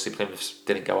 So obviously Plymouth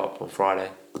didn't go up on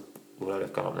Friday, although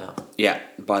they've gone up now. Yeah,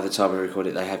 by the time we record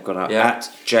it, they have gone up.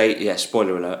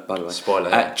 Spoiler alert, by the way. Spoiler.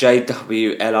 At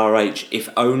JWLRH, if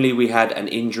only we had an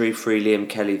injury-free Liam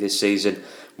Kelly this season.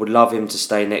 Would love him to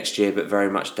stay next year, but very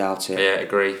much doubt it. Yeah,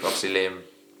 agree. Obviously, Liam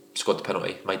scored the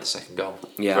penalty, made the second goal.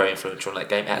 Yeah. Very influential in that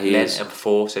game. At Len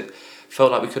M4 said,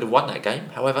 felt like we could have won that game.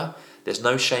 However, there's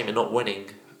no shame in not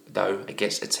winning, though,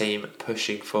 against a team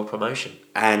pushing for promotion.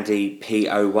 Andy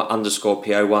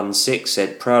PO_PO16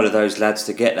 said, proud of those lads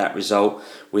to get that result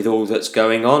with all that's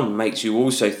going on. Makes you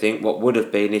also think what would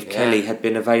have been if Kelly had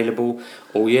been available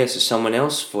all year. So someone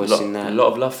else voicing that. A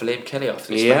lot of love for Liam Kelly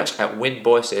after this match. At Win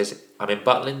Boy says, I'm in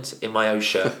Butlins in my own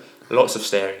shirt. Lots of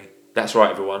staring. That's right,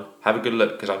 everyone. Have a good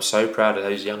look because I'm so proud of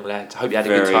those young lads. I hope you had a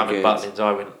good time in Butlins.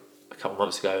 I went a couple of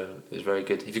months ago and it was very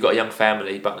good. If you've got a young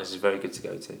family, Butlins is very good to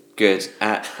go to. Good.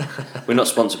 We're not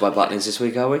sponsored by Butlins this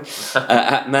week, are we?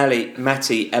 At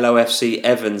Matty LOFC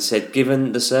Evans said,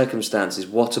 given the circumstances,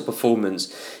 what a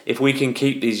performance. If we can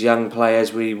keep these young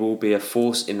players, we will be a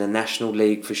force in the National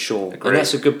League for sure. Agreed. And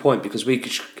that's a good point because we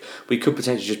could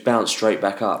potentially just bounce straight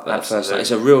back up.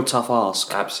 It's a real tough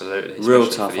ask. Absolutely. Real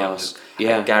tough ask.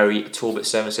 Yeah. And Gary Talbot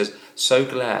 7 says, so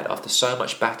glad after so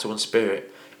much battle and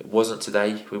spirit, it wasn't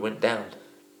today we went down.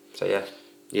 So yeah.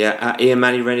 Yeah, Ian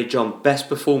Manny Rennie John, best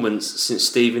performance since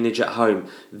Stevenage at home.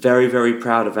 Very, very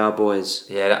proud of our boys.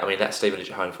 Yeah, that Stevenage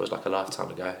at home feels like a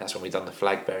lifetime ago. That's when we done the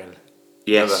flag bearing.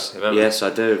 Yes, Remember? Yes, I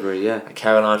do agree, yeah. And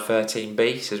Caroline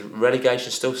 13B says,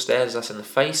 relegation still stares us in the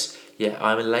face. Yeah,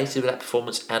 I'm elated with that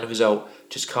performance and result.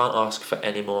 Just can't ask for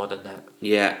any more than that.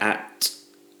 Yeah, at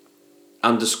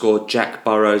 _Jack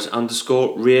Burrows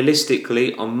 _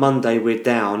 realistically, on Monday we're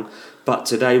down, but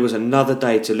today was another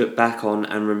day to look back on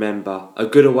and remember. A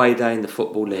good away day in the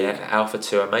Football League. Yeah, Alpha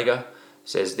 2 Omega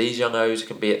says, these young O's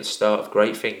can be at the start of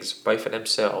great things, both for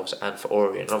themselves and for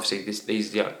Orient. And obviously,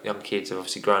 these young kids have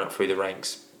obviously grown up through the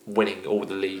ranks, winning all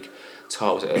the league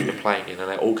titles that they've been playing in, and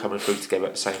they're all coming through together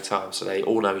at the same time. So they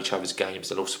all know each other's games,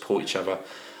 they'll all support each other, and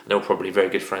they're all probably very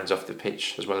good friends off the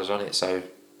pitch as well as on it. So,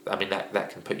 I mean, that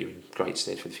can put you in great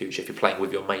stead for the future if you're playing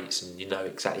with your mates and you know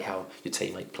exactly how your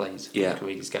teammate plays. Yeah. You can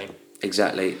read his game.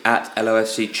 Exactly. At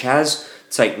LOFC Chaz,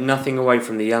 take nothing away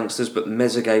from the youngsters, but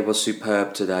Mezzagay was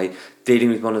superb today, dealing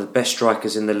with one of the best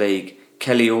strikers in the league.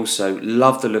 Kelly also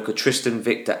loved the look of Tristan,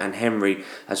 Victor and Henry,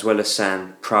 as well as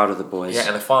Sam. Proud of the boys. Yeah,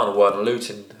 and the final word on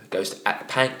Luton goes to at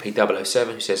Pank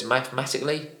P007, who says,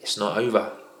 mathematically, it's not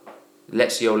over.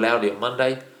 Let's yell loudly on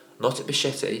Monday, not at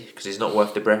Bichetti, because he's not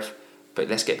worth the breath, but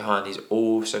let's get behind these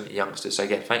awesome youngsters. So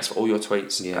again, thanks for all your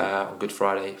tweets on Good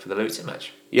Friday for the Luton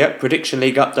match. Yep, Prediction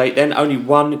League update then. Only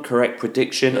one correct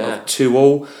prediction of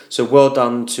 2-2. So well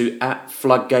done to at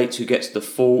Floodgates, who gets the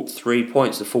full 3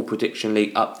 points. The full Prediction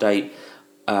League update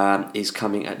is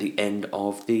coming at the end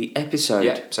of the episode.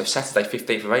 Yeah, so Saturday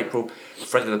 15th of April,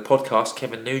 friend of the podcast,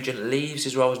 Kevin Nugent, leaves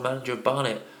his role as manager of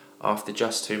Barnet after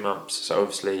just 2 months. So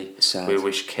obviously we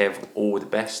wish Kev all the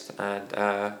best,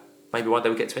 and maybe one day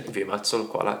we'll get to interview him. I'd sort of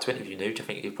quite like to interview Nuge. I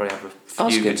think he'd probably have a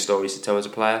few good stories to tell as a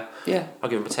player. Yeah. I'll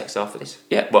give him a text after this.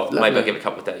 Yeah. Well, maybe I'll give it a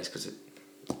couple of days because...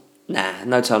 Nah,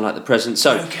 no time like the present.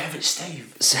 So, Kevin,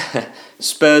 Steve.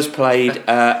 Spurs played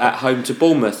at home to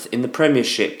Bournemouth in the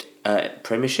Premiership.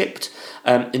 Premiership.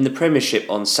 In the Premiership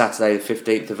on Saturday the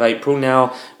 15th of April.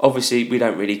 Now, obviously we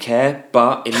don't really care,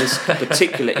 but in this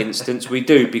particular instance we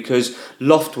do, because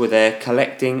Loft were there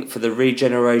collecting for the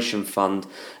Regeneration Fund,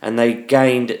 and they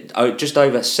gained just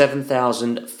over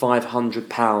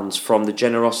 £7,500 from the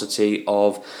generosity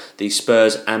of the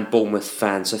Spurs and Bournemouth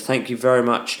fans. So thank you very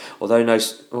much, although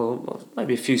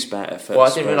maybe a few Spurs. Well, I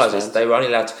didn't realise this. They were only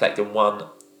allowed to collect in one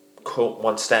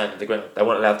stand of the ground. They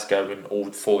weren't allowed to go in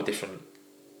all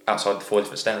outside the 4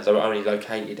 different stands. They were only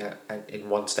located in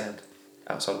one stand,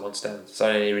 outside one stand. So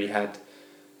they only really had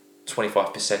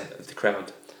 25% of the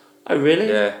crowd. Oh, really?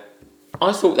 Yeah.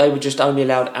 I thought they were just only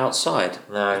allowed outside.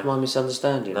 No. Is my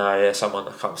misunderstanding? No, yeah. Someone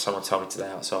told me today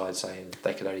outside saying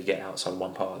they could only get outside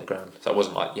one part of the ground. So it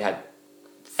wasn't like you had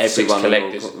everyone 6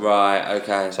 collectors. Right,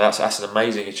 okay. So that's an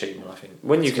amazing achievement, I think.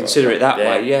 When you consider it that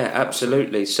way, yeah,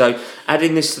 absolutely. So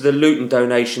adding this to the Luton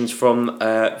donations from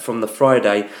the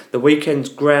Friday, the weekend's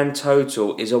grand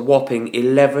total is a whopping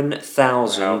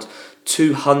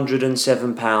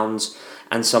 £11,207,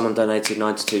 and someone donated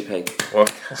 92p. Well,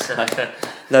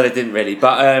 no, they didn't really,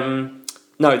 but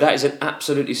no, that is an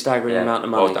absolutely staggering amount of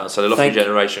money. Well done. So the Loft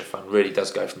Regeneration Fund really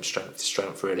does go from strength to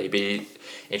strength, really. Be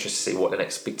interested to see what the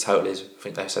next big total is. I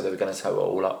think they said they were going to total it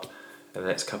all up in the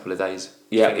next couple of days.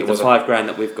 Yeah, the £5,000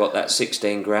 that we've got, that's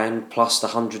 £16,000 plus the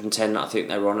 110 that I think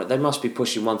they were on it. They must be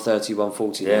pushing 130,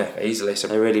 140 now. Yeah, easily. So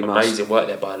they really amazing work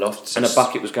there by Loft. And a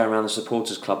bucket was going around the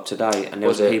supporters club today, and there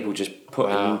was people just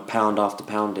putting pound after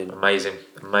pound in. Amazing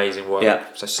work. Yeah.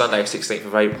 So Sunday, 16th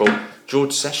of April,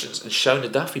 George Sessions and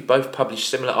Shona Duffy both published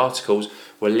similar articles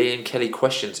where Liam Kelly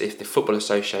questions if the Football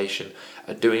Association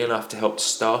are doing enough to help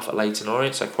staff at Leyton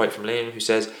Orient. So a quote from Liam, who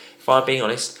says, "If I'm being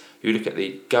honest, you look at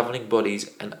the governing bodies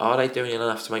and are they doing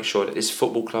enough to make sure that this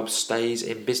football club stays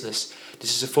in business?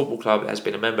 This is a football club that has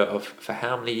been a member of for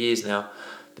how many years now?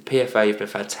 The PFA have been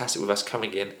fantastic with us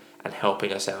coming in and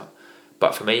helping us out.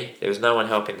 But for me, there was no one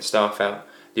helping the staff out,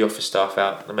 the office staff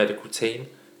out, the medical team.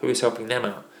 Who is helping them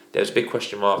out? There's a big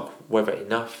question mark whether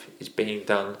enough is being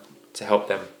done to help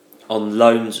them." On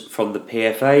loans from the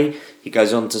PFA, he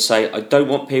goes on to say, "I don't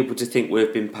want people to think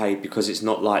we've been paid, because it's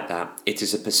not like that. It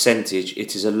is a percentage.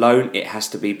 It is a loan. It has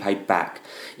to be paid back.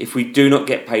 If we do not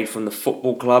get paid from the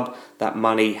football club, that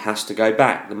money has to go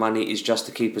back. The money is just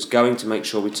to keep us going, to make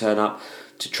sure we turn up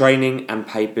to training and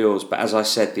pay bills. But as I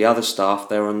said, the other staff,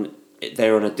 they're on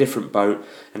a different boat,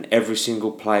 and every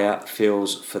single player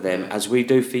feels for them, as we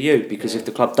do for you, because if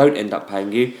the club don't end up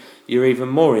paying you, you're even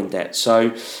more in debt."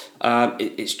 So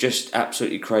it's just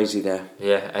absolutely crazy there.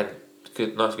 Yeah, and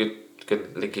good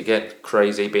link again.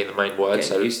 Crazy being the main word.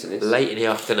 Getting used to this. Late in the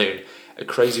afternoon, a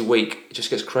crazy week. It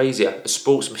just gets crazier. A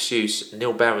sports masseuse,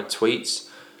 Neil Barron, tweets,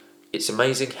 "It's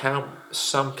amazing how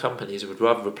some companies would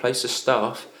rather replace the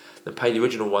staff than pay the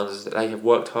original ones that they have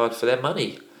worked hard for their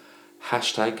money.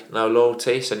 #no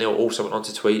loyalty." So Neil also went on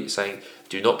to tweet saying,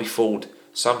 "Do not be fooled.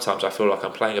 Sometimes I feel like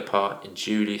I'm playing a part in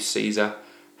Julius Caesar.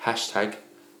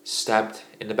 #stabbed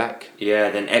in the back."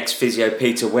 Yeah, then ex-physio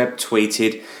Peter Webb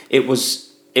tweeted, it was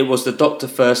the doctor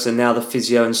first and now the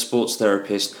physio and sports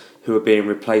therapist who are being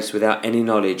replaced without any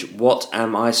knowledge. What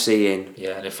am I seeing?"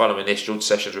 Yeah, and then following this, George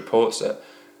Sessions reports that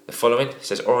the following,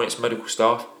 says Orient's medical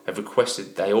staff have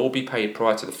requested they all be paid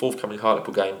prior to the forthcoming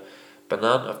Hartlepool game, but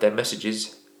none of their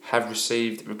messages have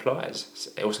received replies.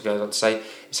 It also goes on to say,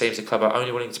 it seems the club are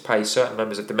only willing to pay certain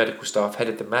members of the medical staff ahead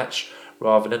of the match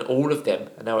rather than all of them,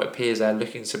 and now it appears they are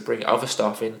looking to bring other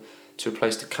staff in to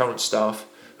replace the current staff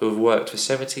who have worked for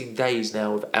 17 days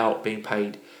now without being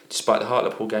paid, despite the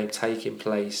Hartlepool game taking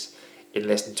place in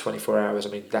less than 24 hours. I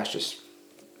mean, it's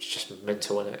just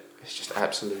mental, isn't it? It's just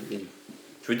absolutely...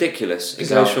 It's ridiculous. It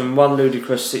goes from one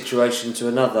ludicrous situation to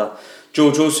another.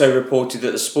 George also reported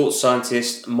that the sports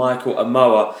scientist Michael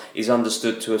Amoa is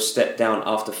understood to have stepped down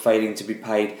after failing to be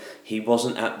paid. He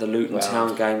wasn't at the Luton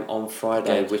Town game on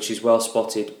Friday, which is well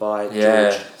spotted by George.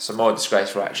 Yeah, some more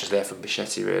disgraceful actions there from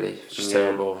Bichetti, really. It's just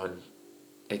terrible. And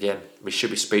again, we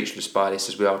should be speechless by this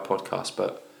as we are a podcast,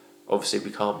 but obviously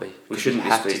we can't be. We shouldn't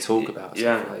have to talk about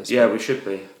it. Yeah, we should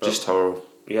be. Just horrible.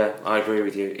 Yeah, I agree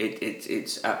with you.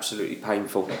 It's absolutely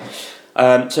painful.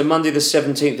 So Monday the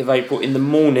 17th of April in the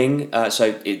morning,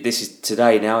 this is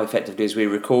today now, effectively as we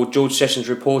record, George Sessions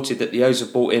reported that the O's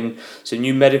have brought in some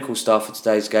new medical staff for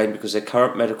today's game because their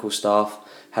current medical staff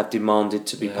have demanded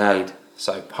to be paid.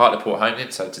 So Hartlepool home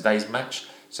in, so today's match.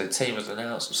 So the team was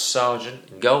announced, Sargent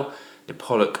in goal, then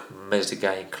Pollock,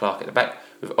 Mezdegay and Clark at the back,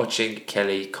 with Oching,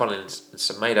 Kelly, Collins and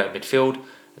Semedo in midfield,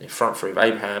 and in front three of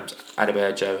Abrahams,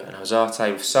 Adebayo and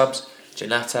Hazarte with subs,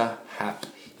 Janata, Hap,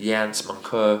 Jans,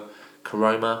 Moncur,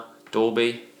 Karoma,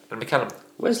 Dorby and McCallum.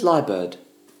 Where's Liebird?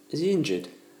 Is he injured?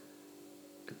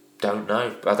 Don't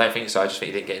know, but I don't think so. I just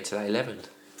think he didn't get into that 11.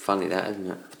 Funny that, isn't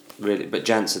it? Really, but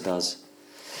Janser does.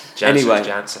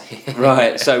 Janser.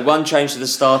 Right, so one change to the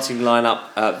starting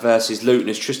lineup versus Luton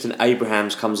is Tristan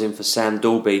Abrahams comes in for Sam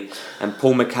Dalby, and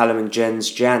Paul McCallum and Jens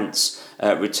Jantz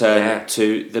return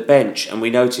to the bench. And we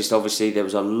noticed, obviously, there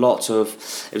was a lot of...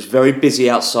 It was very busy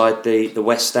outside the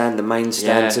West Stand, the main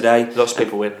stand today. Lots of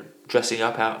people in dressing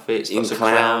up outfits, lots of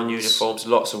clown uniforms,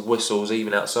 lots of whistles,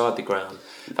 even outside the ground.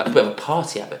 In fact, a bit of a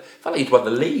party out there. It felt like you'd won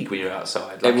the league when you were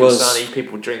outside. Like it was sunny,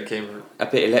 people drinking... A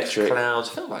bit electric. Clouds.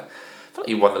 Felt like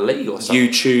you won the league or something.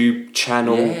 YouTube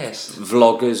channel,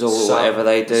 vloggers or whatever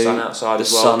they do. The sun outside the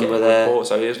as well. Sun were there. Report.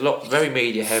 So it was very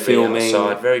media heavy filming.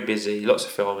 Outside, very busy, lots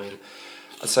of filming.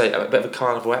 I'd say a bit of a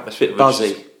carnival atmosphere. Bit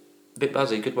buzzy. Bit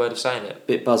buzzy, good word of saying it.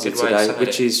 Bit buzzy today,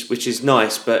 which is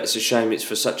nice, but it's a shame it's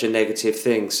for such a negative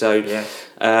thing. So,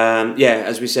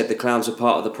 as we said, the clowns are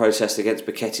part of the protest against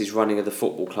Bichetti's running of the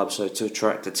football club, so to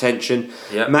attract attention.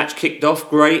 Yep. Match kicked off,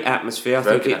 great atmosphere. I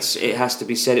think it has to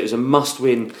be said, it was a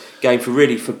must-win game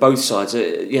for both sides.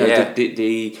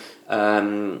 It's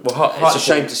a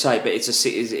shame to say, but it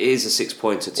is a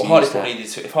 6-pointer. Hartlepool needed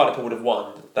to. If Hartlepool would have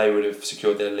won, they would have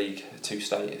secured their League 2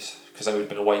 status. Because they would have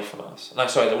been away from us. No,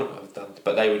 sorry, they wouldn't have done.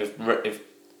 But they would have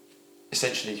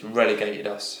essentially relegated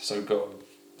us. So gone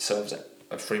serves at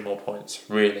 3 more points,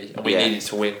 really. And we needed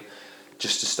to win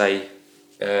just to stay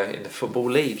in the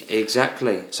Football League.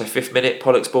 Exactly. So 5th minute,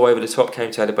 Pollock's ball over the top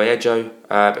came to Adebayo,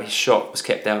 but his shot was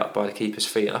kept out by the keeper's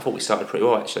feet. And I thought we started pretty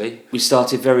well, actually. We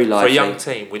started very lively. For a young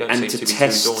team, we don't seem to be too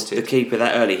daunted. The keeper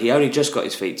that early, he only just got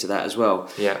his feet to that as well.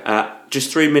 Yeah.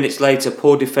 Just 3 minutes later,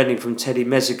 poor defending from Teddy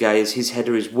Mezzagay as his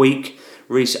header is weak.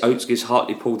 Reece Oates gives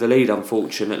Hartlepool the lead,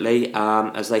 unfortunately,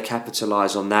 as they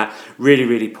capitalise on that. Really,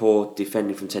 really poor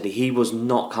defending from Teddy. He was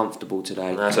not comfortable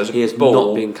today. No, so he has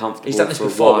not been comfortable. He's done this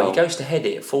before. He goes to head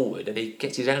it forward and he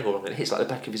gets his angle wrong and it hits like the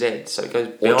back of his head. So it goes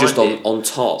behind or just him. on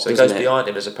top. So it goes behind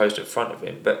him as opposed to in front of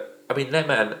him. But I mean, that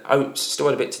man Oates still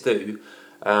had a bit to do,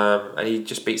 and he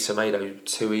just beat Semedo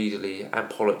too easily and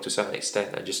Pollock to a certain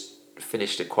extent and just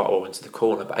finished it quite well into the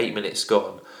corner. But 8 minutes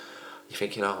gone. You're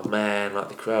thinking, oh man, like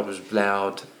the crowd was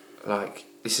loud, like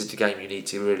this is the game you need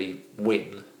to really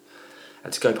win.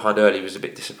 And to go behind early was a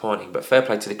bit disappointing, but fair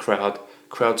play to the crowd.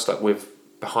 Crowd stuck with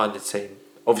behind the team.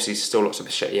 Obviously still lots of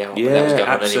Bichetti out, but that was going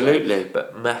absolutely. On anyway.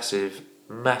 But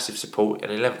massive support. In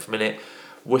the 11th minute,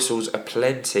 whistles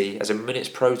aplenty as a minute's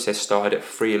protest started at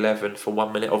 3:11 for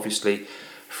 1 minute. Obviously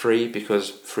 3 because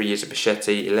 3 years of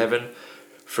Bichetti, 11.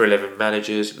 For 11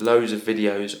 managers, loads of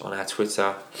videos on our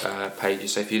Twitter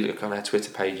pages. So if you look on our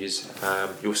Twitter pages,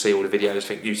 you'll see all the videos. I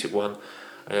think YouTube one,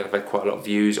 I've had quite a lot of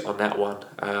views on that one.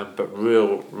 But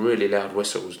really loud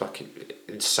whistles, like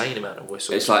insane amount of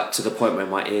whistles. It's like to the point where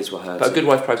my ears were hurting. But a good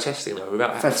way of protesting though,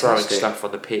 without throwing stuff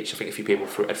on the pitch. I think a few people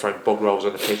had thrown bog rolls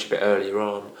on the pitch a bit earlier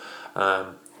on.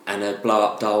 And a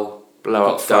blow-up doll. Beach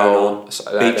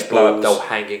blow-up doll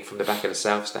hanging from the back of the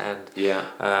south stand. Yeah.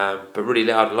 But really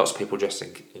loud and lots of people dressed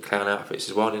in clown outfits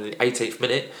as well. And in the 18th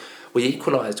minute, we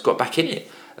equalised, got back in it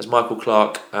as Michael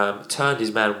Clark turned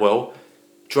his man well,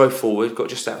 drove forward, got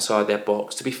just outside their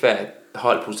box. To be fair,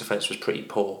 Hartlepool's defence was pretty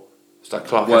poor. It's like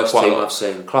Clark worst team I've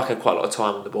seen. Clark had quite a lot of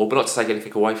time on the ball, but not to take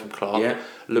anything away from Clark. Yeah.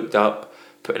 Looked up,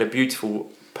 put in a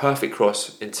beautiful, perfect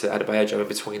cross into Adebayo in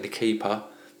between the keeper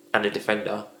and the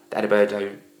defender.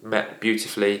 Adebayo met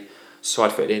beautifully,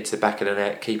 side-footed into the back of the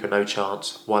net, keeper no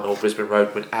chance. 1-1 Brisbane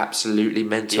Road went absolutely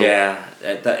mental. Yeah,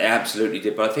 that absolutely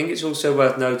did. But I think it's also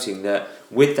worth noting that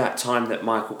with that time that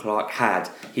Michael Clark had,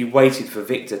 he waited for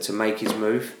Victor to make his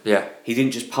move. Yeah. He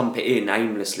didn't just pump it in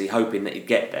aimlessly, hoping that he'd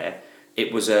get there.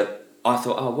 It was I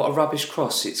thought, oh, what a rubbish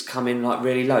cross. It's coming like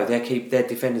really low. Their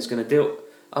defender's going to do it.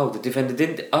 Oh, the defender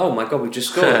didn't. Oh my God, we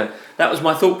just scored. That was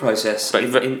my thought process for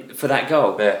that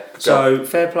goal. Yeah, so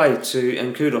fair play to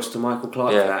and kudos to Michael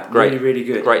Clark for that. Great, really, really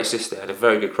good. Great assist there and a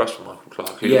very good cross from Michael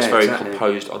Clark, who was very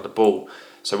composed on the ball.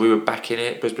 So we were back in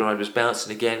it. Brisbane Road was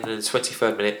bouncing again, and in the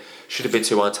 23rd minute should have been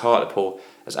 2-1 to Hartlepool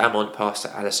as Amon passed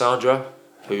to Alessandra,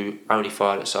 who only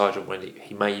fired at Sargent when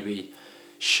he maybe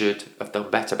should have done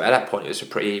better. But at that point, it was a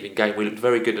pretty even game. We looked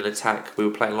very good in attack. We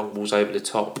were playing long balls over the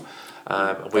top.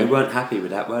 They weren't happy with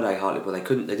that, were they, Hartlepool? They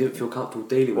didn't feel comfortable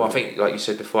dealing with it. Well, I think, like you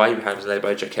said before, Abrahams and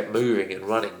Adebayo kept moving and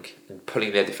running and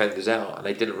pulling their defenders out, and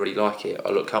they didn't really like it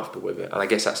or look comfortable with it. And I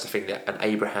guess that's the thing that an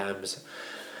Abrahams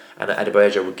and an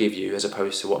Adebayo will give you, as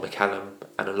opposed to what McCallum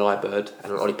and a Liebird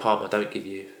and an Ollie Palmer don't give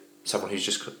you. Someone who's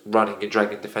just running and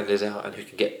dragging defenders out and who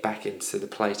can get back into the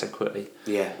play so quickly.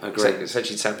 Yeah, I agree. So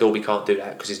essentially, Sam Dalby can't do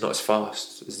that because he's not as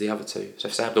fast as the other two. So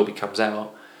if Sam Dalby comes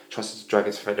out, tries to drag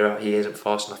his defender out, he isn't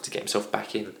fast enough to get himself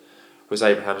back in. Whereas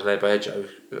Abrahams and Adebayo,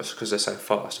 because they're so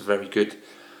fast, are very good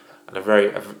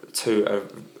and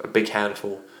a big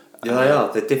handful. Yeah, they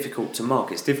are. They're difficult to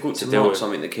mark. It's difficult to mark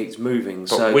something that keeps moving.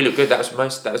 But we look good. That was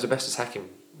the best attacking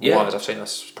wise I've seen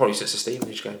us probably since the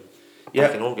Stevenage game.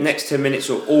 Back in August. Next 10 minutes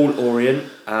are all Orient,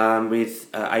 with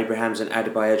Abrahams and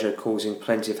Adebayo causing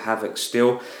plenty of havoc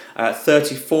still.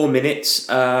 34 minutes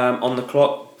on the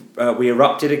clock. We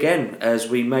erupted again as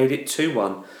we made it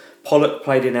 2-1. Pollock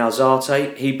played in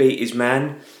Alzate. He beat his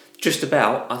man. Just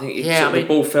about. I think the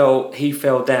ball he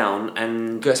fell down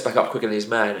and gets back up quicker than his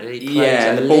man, and he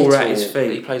plays the ball at his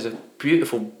feet. He plays a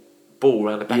beautiful ball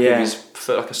around the back of his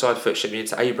foot, like a side foot shipping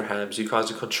into Abrahams, who kind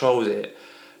of controls it,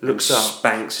 looks up,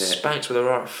 spanks with the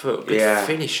right foot. Good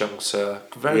finish, young sir.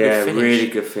 Very good finish. Really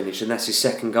good finish, and that's his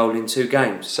second goal in 2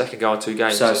 games. So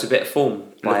it's a bit of form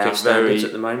by our standards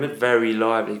at the moment. Very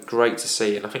lively, great to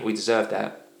see, and I think we deserved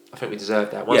that. Once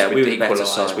we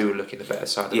equalised, we were looking the better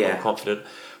side, more confident.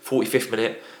 45th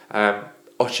minute,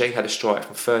 Ocheng had a strike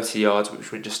from 30 yards,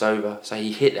 which went just over. So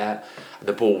he hit that, and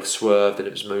the ball swerved and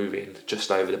it was moving just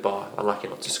over the bar. Unlucky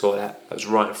not to score that. That was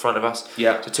right in front of us.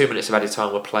 Yeah. So 2 minutes of added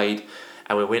time were played,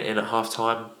 and we went in at half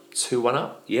time 2-1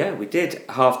 up. Yeah, we did.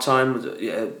 Half time,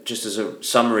 just as a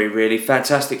summary, really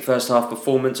fantastic first half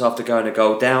performance after going a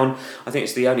goal down. I think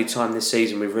it's the only time this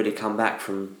season we've really come back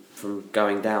from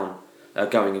going down,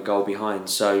 going a goal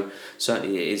behind. So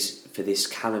certainly it is for this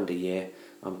calendar year.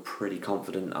 I'm pretty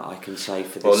confident that I can say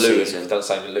for this season. We've done the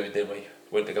same with Luton, didn't we? We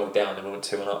went to go down and we went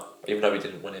 2-1 up, even though we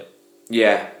didn't win it.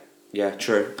 Yeah,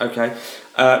 true. Okay.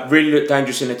 Really looked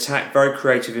dangerous in attack, very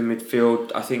creative in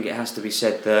midfield. I think it has to be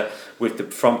said that with the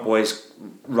front boys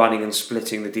running and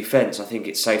splitting the defence, I think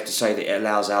it's safe to say that it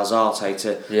allows Alzate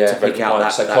to pick out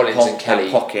that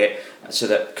pocket, so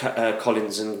that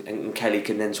Collins and Kelly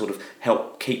can then sort of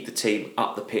help keep the team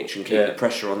up the pitch and keep the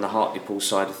pressure on the Hartlepool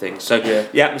side of things. So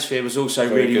the atmosphere was also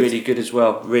really good as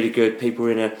well. Really good. People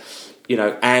were in a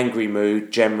angry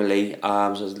mood generally.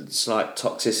 So slight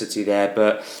toxicity there,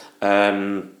 but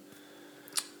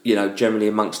generally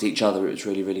amongst each other, it was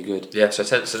really good. Yeah. So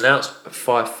attendance announced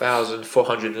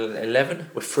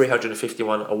 5,411 with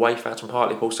 351 away fans from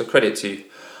Hartlepool. So credit to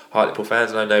Hartlepool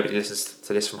fans. I know nobody listens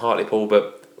to this from Hartlepool,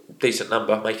 but decent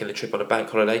number making the trip on a bank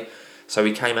holiday. So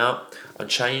we came out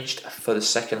unchanged for the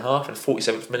second half. In the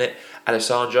 47th minute,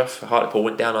 Alessandra for Hartlepool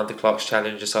went down under Clark's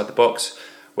challenge inside the box.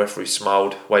 Referee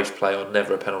smiled, waved play on,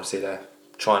 never a penalty there.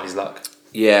 Trying his luck.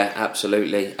 Yeah,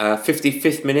 absolutely.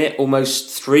 55th minute,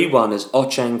 almost 3-1 as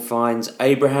Ocheng finds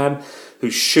Abraham, who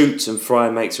shoots and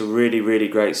Fryer makes a really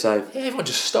great save. Yeah, everyone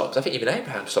just stopped. I think even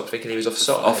Abraham stopped thinking he was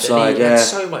offside. He had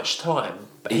so much time.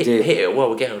 But he hit it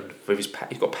well again. He's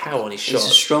got power on his shot. He's a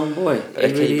strong boy. He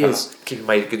really is. Keeper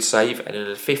made a good save, and in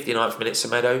the 59th minute,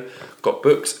 Semedo got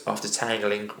booked after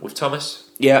tangling with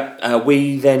Thomas. Yeah,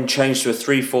 we then changed to a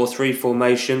 3-4-3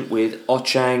 formation with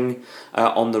Ocheng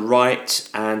on the right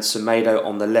and Semedo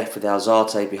on the left with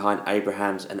Alzate behind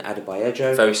Abrahams and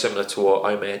Adebayo. Very similar to what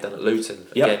Omer had done at Luton.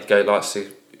 Again, likes to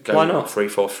go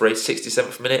 3-4-3.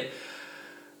 67th minute.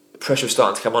 Pressure was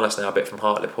starting to come on us now a bit from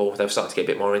Hartlepool. They were starting to get a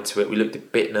bit more into it. We looked a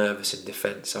bit nervous in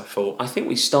defence, I thought. I think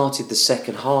we started the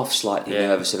second half slightly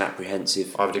nervous and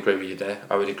apprehensive. I would agree with you there.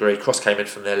 I would agree. Cross came in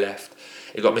from their left.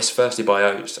 It got missed firstly by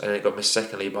Oates and then it got missed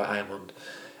secondly by Amond.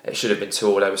 It should have been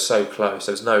 2-2. They were so close.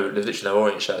 There was literally no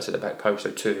Orient shirts at the back post, so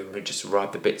 2 of them who just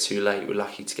arrived a bit too late. We were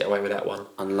lucky to get away with that one.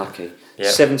 Unlucky. Yep.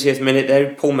 70th minute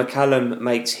there, Paul McCallum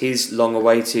makes his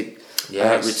long-awaited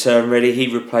return ready.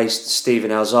 He replaced Stephen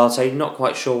Alzate. Not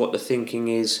quite sure what the thinking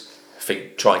is. I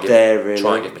think try and give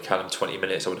McCallum 20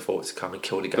 minutes. I would have thought to come and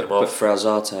kill the game off. But for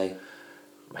Alzate,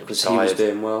 because he was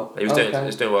doing well. He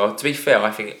was doing well. To be fair,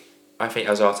 I think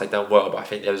Alzate done well, but I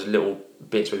think there was little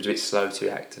bits where he was a bit slow to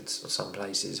react in some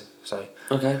places. So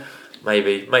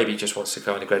maybe he just wants to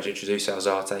kind of gradually introduce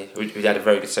Alzate. We had a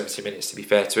very good 70 minutes, to be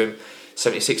fair to him.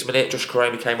 76th minute, Josh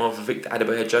Karami came on for Victor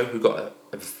Adebayo, who got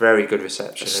a very good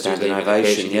reception. A standing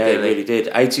ovation, he really did.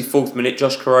 84th minute,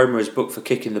 Josh Karoma is booked for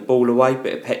kicking the ball away,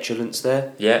 bit of petulance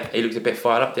there. Yeah, he looked a bit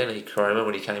fired up, didn't he, Karoma,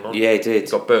 when he came on? Yeah, he did.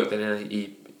 He got booked, and then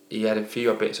he had a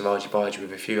few bits of argy-bargy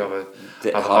with a few other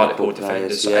Hartlepool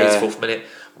defenders. So 84th minute,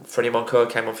 Freddie Moncur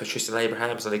came on for Tristan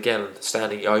Abrahams, and again,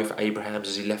 standing over Abrahams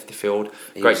as he left the field.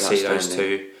 Great to see those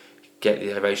two get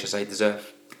the ovations they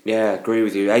deserve. Yeah, agree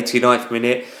with you. 89th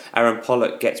minute, Aaron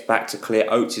Pollock gets back to clear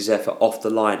Oates' effort off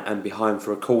the line and behind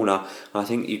for a corner. I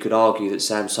think you could argue that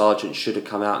Sam Sargent should have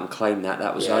come out and claimed that.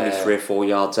 That was only 3 or 4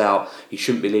 yards out. He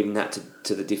shouldn't be leaving that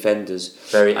to the defenders.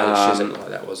 Very Chiswick like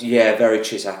that was. Yeah, very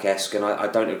Chiswick-esque, and I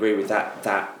don't agree with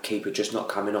that keeper just not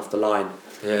coming off the line.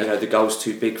 Yeah. The goal's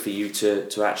too big for you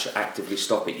to actually actively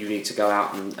stop it. You need to go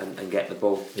out and get the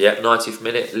ball. Yeah, 90th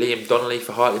minute, Liam Donnelly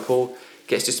for Hartlepool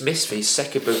gets dismissed for his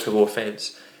second bookable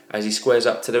offence. as he squares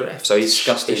up to the ref. So he's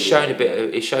showed a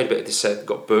bit of dissent,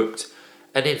 got booked,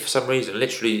 and then for some reason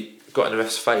literally got in the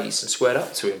ref's face and squared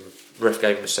up to him. The ref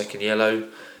gave him a second yellow.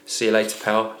 See you later,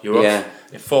 pal. You're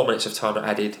off. In 4 minutes of time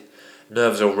added.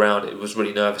 Nerves all round. It was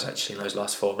really nervous actually in those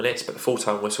last 4 minutes, but the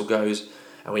full-time whistle goes,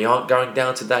 and we aren't going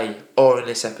down today or in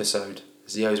this episode.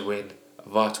 Zeos win a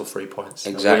vital 3 points.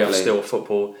 Exactly. And we are still a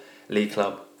Football League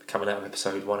club coming out of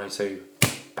episode 102.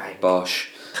 Bang. Bosh.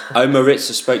 Omar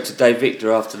Ritzer spoke to Dave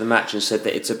Victor after the match and said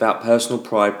that it's about personal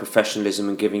pride, professionalism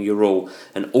and giving your all,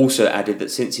 and also added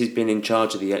that since he's been in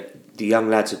charge of the young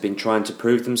lads have been trying to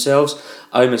prove themselves.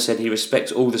 Omar said he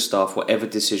respects all the staff, whatever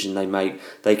decision they make.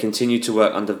 They continue to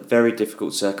work under very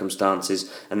difficult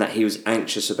circumstances, and that he was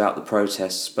anxious about the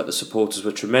protests, but the supporters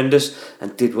were tremendous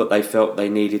and did what they felt they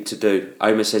needed to do.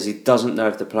 Omar says he doesn't know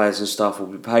if the players and staff will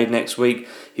be paid next week.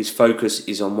 His focus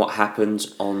is on what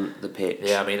happens on the pitch.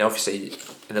 Yeah, I mean, obviously,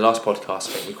 in the last podcast,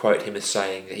 I think we quoted him as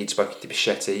saying that he'd spoken to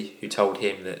Bichetti, who told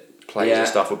him that players and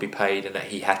staff would be paid and that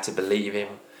he had to believe him.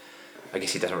 I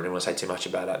guess he doesn't really want to say too much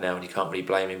about that now, and you can't really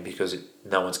blame him because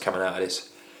no one's coming out of this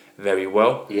very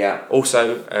well. Yeah.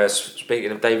 Also,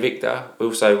 speaking of Dave Victor, we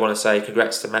also want to say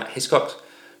congrats to Matt Hiscox,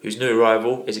 whose new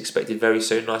arrival is expected very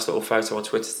soon. Nice little photo on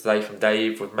Twitter today from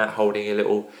Dave with Matt holding a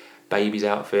little baby's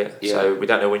outfit. Yeah. So we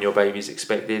don't know when your baby's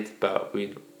expected, but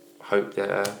we hope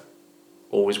that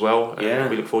all is well. And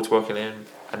we look forward to welcoming in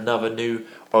another new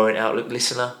Orient Outlook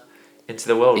listener into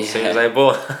the world as soon as they're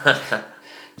born.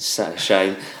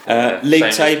 Shame.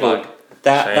 League table.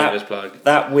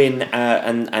 That win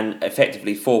and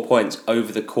effectively 4 points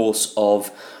over the course of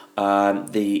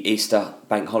the Easter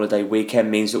bank holiday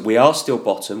weekend means that we are still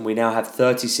bottom. We now have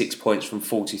 36 points from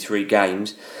 43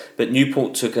 games, but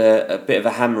Newport took a bit of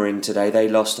a hammering today. They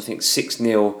lost, I think,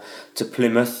 6-0 to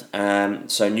Plymouth,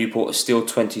 so Newport are still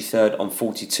 23rd on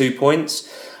 42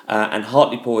 points. And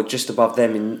Hartlepool are just above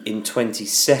them in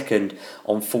 22nd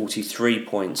on 43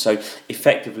 points. So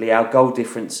effectively our goal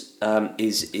difference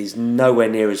is nowhere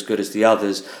near as good as the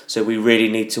others. So we really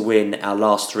need to win our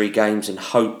last 3 games and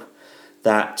hope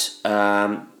that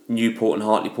Newport and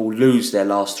Hartlepool lose their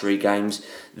last 3 games.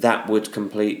 That would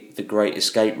complete the great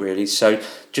escape really. So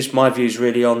just my views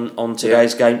really on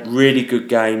today's game. Really good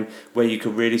game where you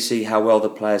can really see how well the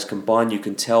players combine. You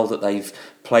can tell that they've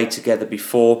played together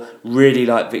before. Really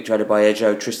like Victor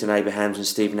Adebayo, Tristan Abrahams and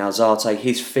Stephen Alzate.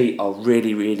 His feet are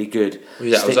really, really good.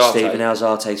 Stephen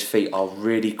Alzate's feet are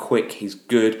really quick. He's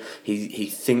good. He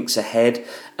thinks ahead.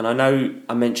 And I know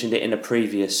I mentioned it in a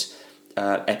previous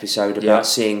episode about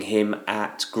seeing him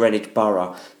at Greenwich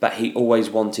Borough, but he always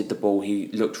wanted the ball. He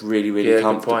looked really, really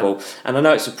comfortable. And I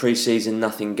know it's a pre-season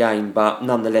nothing game, but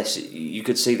nonetheless you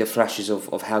could see the flashes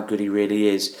of how good he really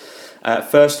is.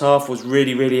 First half was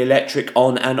really, really electric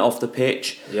on and off the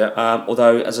pitch.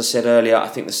 Although, as I said earlier, I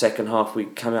think the second half we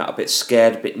came out a bit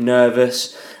scared, a bit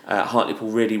nervous. Hartlepool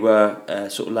really were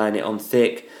sort of laying it on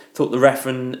thick. Thought the ref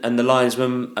and the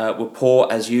linesman were poor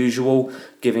as usual,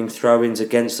 giving throw-ins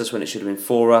against us when it should have been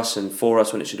for us, and for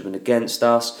us when it should have been against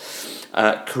us.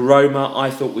 Karoma, I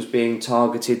thought, was being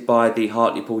targeted by the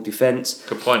Hartlepool defence.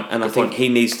 Good point. And I think he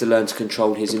needs to learn to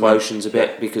control his emotions a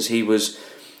bit because he was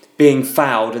being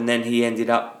fouled and then he ended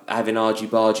up having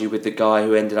argy-bargy with the guy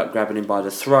who ended up grabbing him by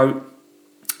the throat.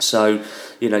 So,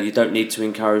 you don't need to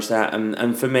encourage that.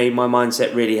 And for me, my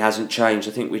mindset really hasn't changed.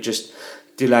 I think we're just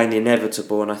delaying the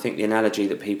inevitable, and I think the analogy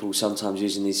that people sometimes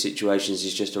use in these situations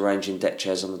is just arranging deck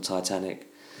chairs on the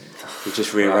Titanic. We're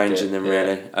just rearranging them,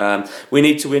 really. We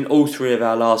need to win all 3 of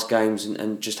our last games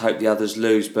and just hope the others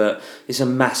lose, but it's a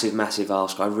massive, massive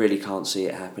ask. I really can't see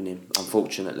it happening,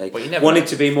 unfortunately. Well, wanted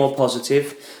to be more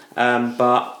positive,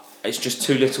 but it's just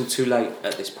too little too late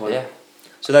at this point. Yeah.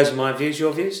 So those are my views,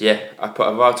 your views? Yeah, I put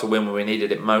a vital win where we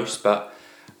needed it most, but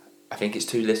I think it's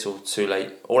too little too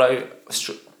late. Although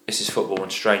this is football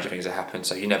and stranger things have happened,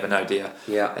 so you never know, do you?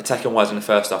 Yeah. Attacking wise in the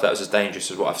first half, that was as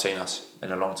dangerous as what I've seen us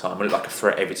in a long time. We looked like a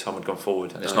threat every time we'd gone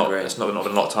forward, and it's not been a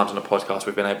lot of times on the podcast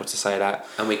we've been able to say that.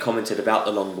 And we commented about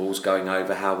the long balls going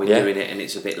over, how we're doing it, and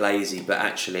it's a bit lazy, but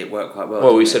actually it worked quite well.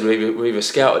 Well, we said we either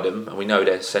scouted them, and we know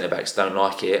their centre backs don't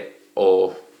like it,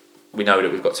 or we know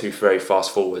that we've got 2 very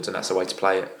fast forwards, and that's the way to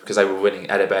play it. Because they were winning,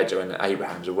 Adebayo and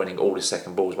Abrahams were winning all the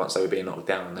second balls once they were being knocked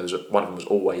down. There was one of them was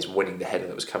always winning the header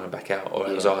that was coming back out, or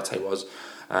Alzate was.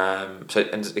 And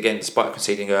again, despite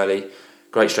conceding early,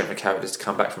 great strength of characters to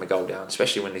come back from a goal down,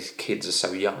 especially when these kids are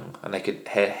so young and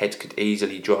heads could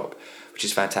easily drop, which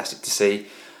is fantastic to see.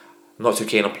 I'm not too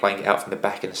keen on playing it out from the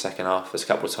back in the second half. There's a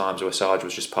couple of times where Sarge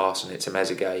was just passing it to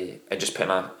Mezzagay and just putting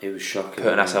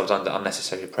ourselves under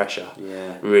unnecessary pressure.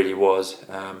 Yeah, really was.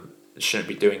 Shouldn't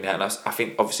be doing that. And I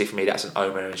think obviously for me that's an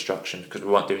Omer instruction because we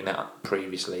weren't doing that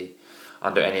previously.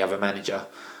 under any other manager.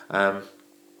 I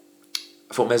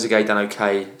thought Mezzagate done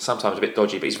okay, sometimes a bit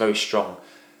dodgy, but he's very strong.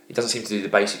 He doesn't seem to do the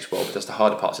basics well, but does the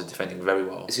harder parts of defending very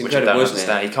well. It's which I incredible, don't isn't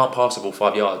understand. He can't pass the ball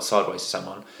 5 yards sideways to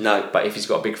someone. No. But if he's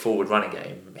got a big forward running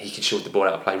game, he can shield the ball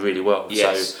out of play really well.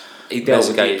 Yes. So he dealt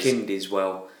with Mezzagate Kindi as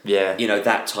well. Yeah. You know,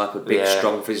 that type of big,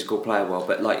 strong physical player well.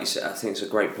 But like you said, I think it's a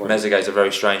great point. Mezzagate's a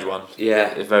very strange one.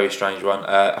 Yeah. A very strange one.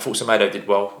 I thought Semedo did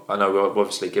well. I know we're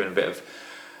obviously giving a bit of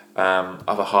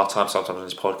a hard time sometimes on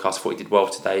this podcast. I thought he did well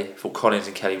today. I thought Collins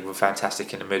and Kelly were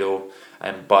fantastic in the middle,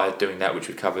 and by doing that, which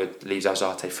we covered, leaves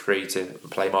Alzate free to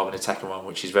play more of an attacking one,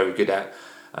 which he's very good at.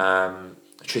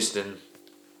 Tristan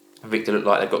and Victor look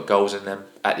like they've got goals in them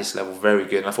at this level, very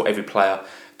good. And I thought every player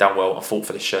done well and fought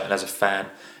for the shirt, and as a fan,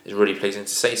 it's really pleasing to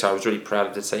see. So I was really proud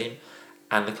of the team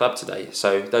and the club today.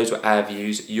 So those were our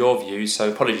views, your views.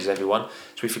 So apologies everyone,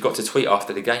 so we forgot to tweet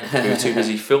after the game. We were too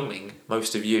busy filming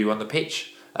most of you on the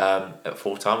pitch. At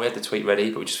full time, we had the tweet ready,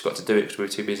 but we just forgot to do it because we were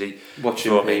too busy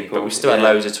watching people. But we still had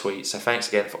loads of tweets, so thanks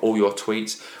again for all your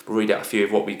tweets. We'll read out a few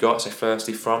of what we got. So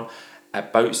firstly from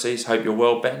at Boatseas, hope you're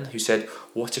well, Ben, who said,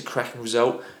 what a cracking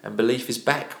result, and belief is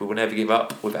back. We will never give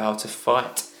up without a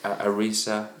fight. At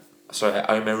Omarisa's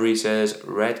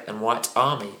Red and White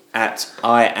Army. At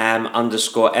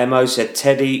 @IAM_MO said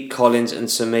Teddy, Collins and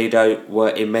Semedo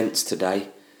were immense today.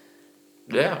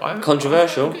 Yeah,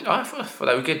 controversial. I thought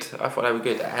they were good.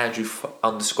 Andrew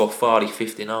 _Farley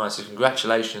 59 says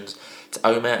congratulations to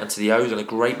Omar and to the O's on a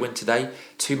great win today.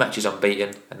 2 matches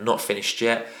unbeaten and not finished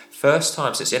yet. First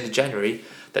time since the end of January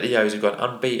that the O's have gone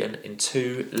unbeaten in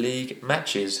 2 league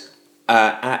matches.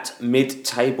 At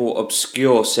Mid-Table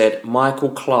Obscure said Michael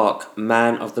Clark,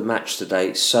 man of the match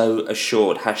today, so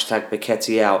assured.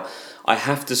 #Bicchetti out. I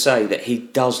have to say that he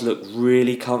does look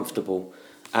really comfortable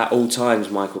at all times,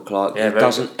 Michael Clark. Yeah, he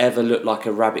doesn't ever look like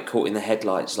a rabbit caught in the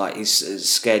headlights, like he's a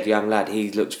scared young lad.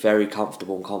 He looks very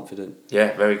comfortable and confident.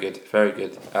 Yeah, very good, very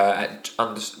good. At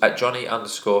Johnny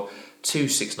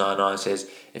 _2699 says,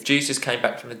 if Jesus came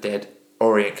back from the dead,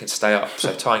 Orient can stay up.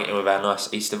 So tying it in with our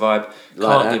nice Easter vibe.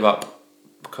 Can't give up,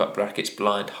 brackets,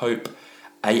 blind hope.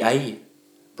 AA,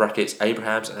 brackets,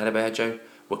 Abrahams and Adebayo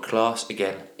were class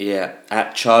again. Yeah.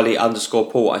 At Charlie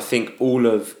 _Paul, I think all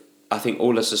of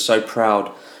us are so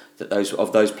proud that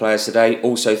those players today.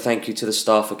 Also, thank you to the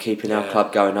staff for keeping our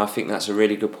club going. I think that's a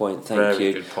really good point. Thank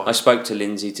you. Good point. I spoke to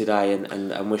Lindsay today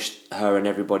and wished her and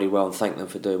everybody well and thanked them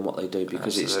for doing what they do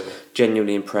because it's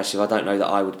genuinely impressive. I don't know that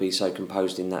I would be so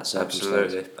composed in that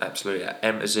circumstance. Absolutely.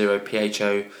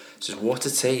 M0PHO says, what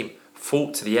a team.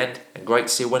 Fought to the end and great to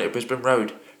see a win at Brisbane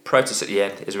Road. Protest at the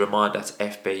end is a reminder to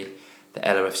FB that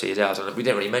LOFC is ours. And we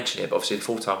didn't really mention it, but obviously the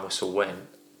full-time whistle went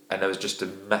and there was just a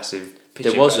massive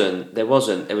pitching. There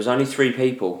wasn't. There was only 3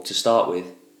 people to start with.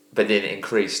 But then it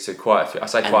increased to quite a few. I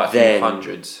say quite a few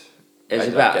hundreds.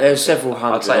 There's several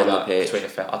hundred on the pitch.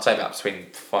 I'd say about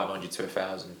between 500 to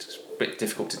 1,000. It's a bit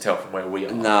difficult to tell from where we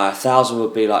are. No, 1,000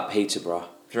 would be like Peterborough.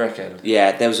 Do you reckon?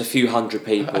 Yeah, there was a few hundred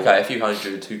people. Okay, a few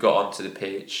hundred who got onto the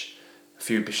pitch. A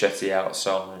few Bichetti out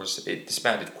songs. It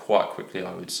disbanded quite quickly,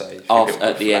 I would say.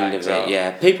 At the end of it,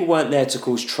 yeah. People weren't there to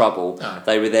cause trouble. No.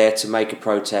 They were there to make a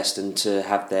protest and to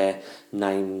have their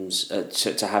names,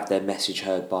 to have their message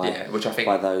heard by which I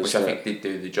think did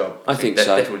do the job. I think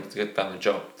so. Definitely would have done the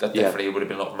job. That definitely would have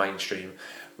been a lot of mainstream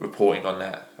reporting on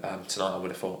that tonight, I would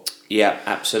have thought. Yeah,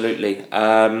 absolutely.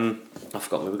 I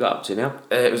forgot where we got up to now.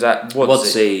 It was at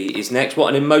Wadsey is next.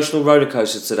 What an emotional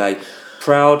rollercoaster today.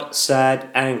 Proud,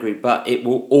 sad, angry, but it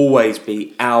will always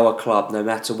be our club, no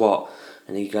matter what.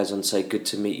 And he goes on to say, good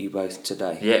to meet you both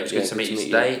today. Yeah, it was good to meet you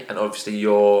today. And obviously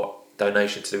your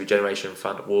donation to the Regeneration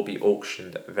Fund will be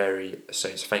auctioned very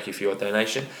soon. So thank you for your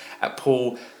donation. At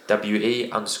Paul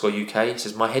WE_UK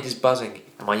says, my head is buzzing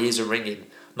and my ears are ringing.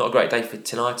 Not a great day for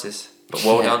tinnitus, but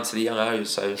well done to the young O's.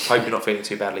 So hope you're not feeling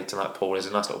too badly tonight, Paul. There's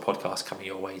a nice little podcast coming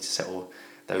your way to settle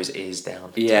those ears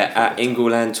down. Yeah, at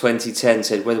Ingleland 2010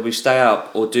 said, whether we stay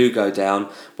up or do go down,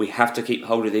 we have to keep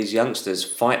hold of these youngsters.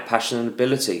 Fight, passion and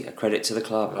ability. A credit to the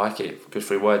club. I like it. Good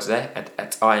 3 words there. And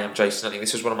at I am Jason, I think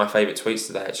this was one of my favourite tweets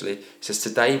today actually. It says,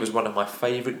 today was one of my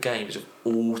favourite games of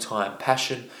all time.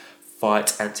 Passion,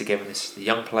 fight and togetherness. The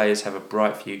young players have a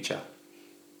bright future.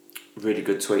 Really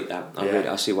good tweet that.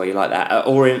 I see why you like that.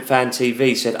 Orient Fan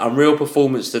TV said, unreal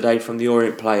performance today from the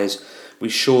Orient players. We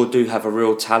sure do have a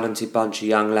real talented bunch of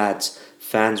young lads.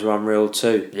 Fans were unreal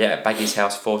too. Yeah, Baggy's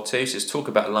House 4-2 says, talk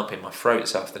about a lump in my throat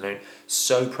this afternoon.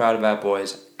 So proud of our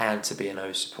boys and to be an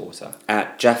O supporter.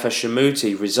 At Jaffa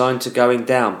Shamuti, resigned to going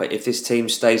down, but if this team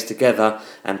stays together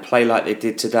and play like they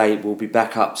did today, we'll be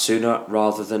back up sooner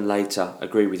rather than later.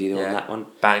 Agree with you on that one.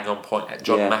 Bang on point. At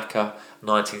John Macker,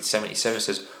 1977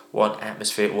 says, what an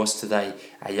atmosphere it was today.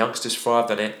 Our youngsters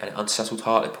thrived on it and it unsettled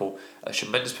Hartlepool. A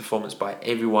tremendous performance by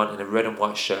everyone in a red and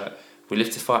white shirt. We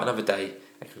live to fight another day.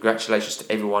 And congratulations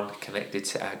to everyone connected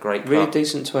to our great club. Really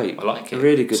decent tweet. I like it. A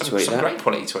really good tweet. Some great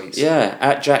quality tweets. Yeah.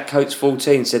 At Jack Coates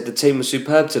 14 said the team was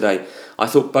superb today. I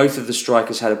thought both of the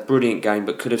strikers had a brilliant game,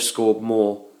 but could have scored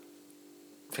more.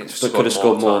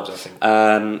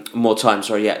 More times.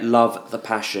 Sorry. Yeah. Love the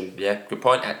passion. Yeah. Good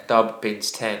point. At Dub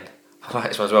Bins 10. I like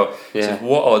this one as well. Yeah. So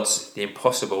what odds the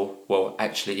impossible? Well,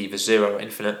 actually either 0 or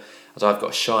infinite. As I've got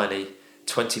a shiny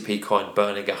 20p coin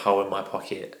burning a hole in my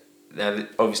pocket. Now,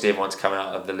 obviously, everyone's come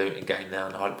out of the Luton game now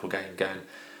and the Hartlepool game going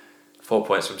 4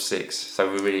 points from 6. So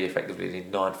we really effectively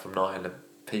need 9 from 9. And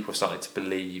people are starting to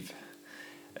believe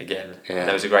again. Yeah.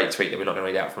 There was a great tweet that we're not going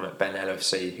to read out from Ben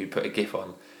LFC who put a gif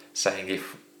on saying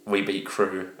if we beat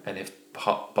Crewe and if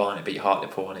Barnet beat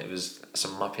Hartlepool and it was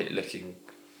some Muppet looking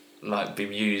like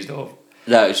bemused or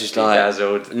no, it was just like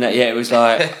dazzled. No, yeah, it was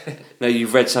like no,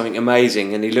 you've read something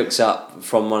amazing, and he looks up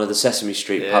from one of the Sesame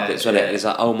Street puppets, wasn't it? And he's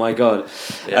like, oh my god.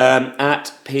 Yeah.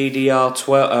 At PDR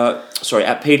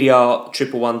at PDR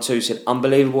 1112 said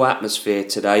unbelievable atmosphere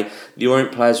today. The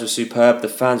Orient players were superb, the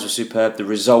fans were superb, the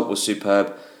result was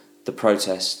superb, the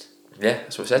protest. Yeah,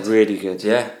 that's what I said. Really good.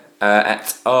 Yeah.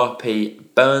 At RP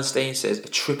Bernstein says a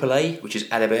AAA, which is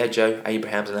Adebayo,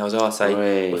 Abrahams and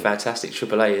Alzate, were fantastic.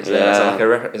 AAA is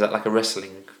that like a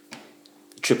wrestling?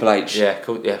 Triple H. Yeah,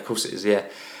 cool. Yeah, of course it is. Yeah,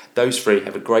 those three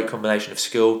have a great combination of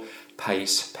skill,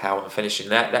 pace, power, and finishing.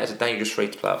 That is a dangerous three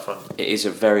to play up front. It is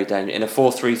a very dangerous. In a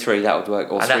 4-3-3, that would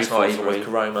work. Or and 3-4-3. That's not even with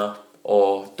Karoma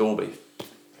or Dalby,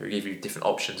 who give you different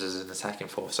options as an attacking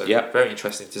force. So very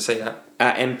interesting to see that.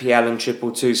 At MP Allen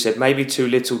 222 said maybe too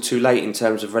little too late in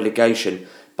terms of relegation,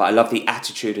 but I love the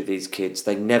attitude of these kids.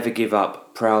 They never give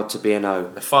up, proud to be an O.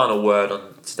 The final word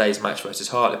on today's match versus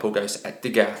Hartlepool goes to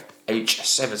Digger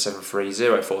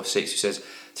H773046 who says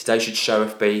today should show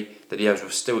FB that the O's will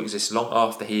still exist long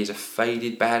after he is a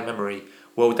faded bad memory.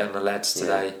 Well done the lads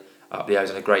today. Up the O's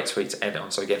and a great tweet to end it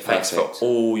on. So again, thanks for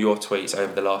all your tweets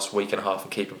over the last week and a half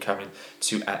and keep them coming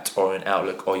to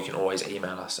 @OrientOutlook, or you can always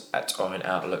email us at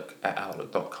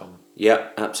orientoutlook@outlook.com. Yeah,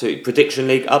 absolutely. Prediction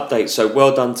League update. So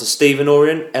well done to Stephen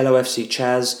Orient, LOFC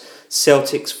Chaz,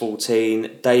 Celtics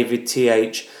 14, David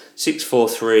TH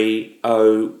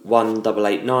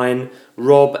 6430189,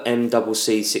 Rob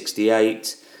MCC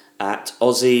 68, at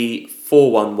Aussie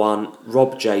 411,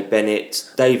 Rob J Bennett,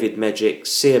 David Magic,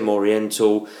 CM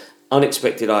Oriental,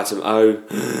 Unexpected Item O,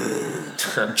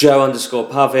 Joe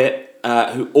 _Pavitt,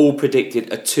 who all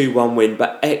predicted a 2-1 win,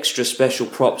 but extra special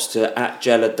props to at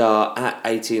Jeladar, at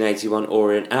 1881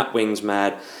 Orient, at Wings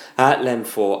Mad, at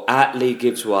Lem4, at Lee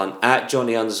Gibbs 1, at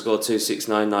Johnny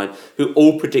 _2699, who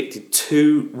all predicted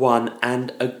 2-1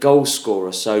 and a goal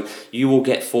scorer. So you will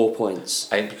get 4 points.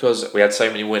 And because we had so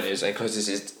many winners, and because this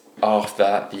is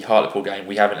after the Hartlepool game,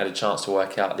 we haven't had a chance to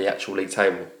work out the actual league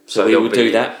table. So we will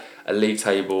do that. A league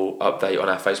table update on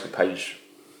our Facebook page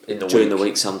during the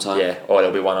week sometime. Yeah, or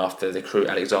there'll be one after the Crewe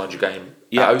Alexandria game.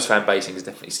 Yeah, O's fan basing is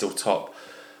definitely still top.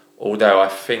 Although I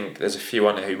think there's a few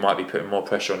on there who might be putting more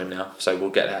pressure on him now, so we'll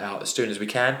get that out as soon as we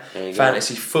can.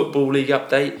 Fantasy Football League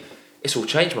update. It's all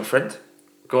changed, my friend.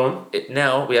 Go on.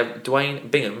 Now we have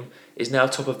Dwayne Bingham is now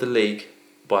top of the league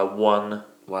by 1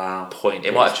 point.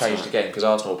 It might have changed again because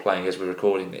Arsenal are playing as we're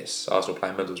recording this. Arsenal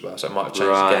playing Middlesbrough, so it might have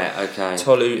changed again. Okay.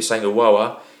 Tolu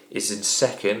Sangawawa is in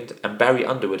second, and Barry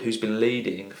Underwood, who's been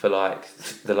leading for like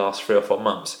the last 3 or 4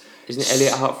 months. Isn't it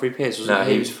Elliot Hartfree-Pierce? No,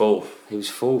 he was fourth. He was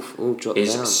fourth. Oh, dropped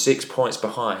He's down. 6 points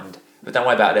behind. But don't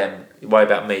worry about them. Worry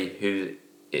about me, who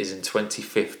is in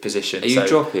 25th position. Are you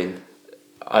dropping?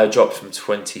 I dropped from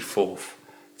 24th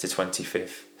to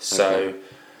 25th. So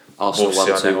Arsenal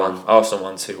 1-2-1. Arsenal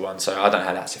 1-2-1. So I don't know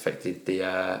how that's affected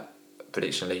the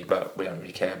prediction league, but we don't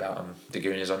really care about the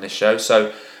Gooners on this show.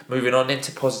 So moving on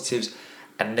into positives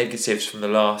and negatives from the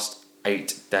last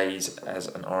 8 days as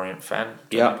an Orient fan.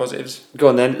 Yeah. Positives? Go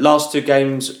on then. Last 2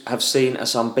 games have seen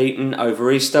us unbeaten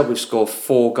over Easter. We've scored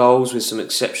 4 goals with some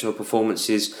exceptional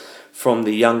performances from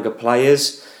the younger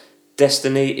players.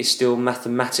 Destiny is still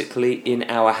mathematically in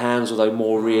our hands, although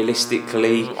more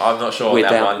realistically... I'm not sure on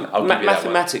that one. I'll give you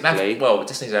mathematically... that one. Well,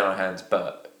 Destiny's in our hands,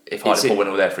 but if Hartlepool win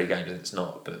all their 3 games, then it's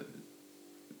not. But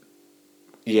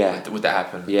yeah, would that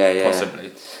happen? Yeah.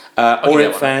 Possibly.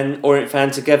 Orient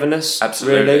fan togetherness.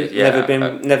 Absolutely. Really, yeah,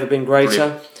 never been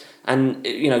greater. And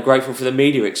grateful for the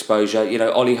media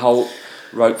exposure. Ollie Holt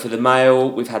wrote for the Mail.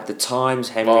 We've had the Times,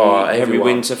 Henry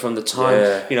Winter from the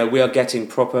Times. Yeah. We are getting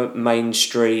proper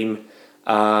mainstream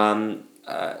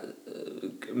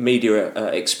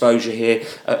media exposure here.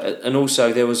 And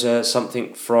also there was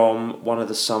something from one of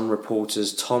the Sun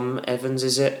reporters, Tom Evans,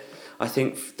 is it? I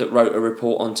think, that wrote a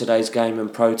report on today's game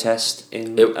and protest.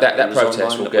 That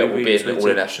protest will be in all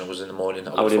the nationals in the morning.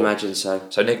 I would imagine so.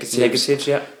 So negatives,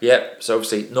 yeah. Yeah. So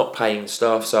obviously not paying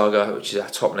staff saga, which is our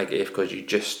top negative because you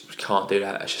just can't do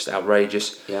that. It's just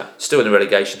outrageous. Yeah. Still in the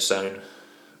relegation zone,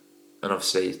 and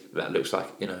obviously that looks like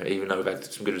even though we've had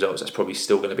some good results, that's probably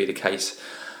still going to be the case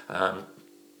for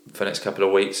the next couple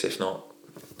of weeks, if not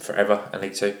forever. I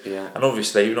need to. Yeah. And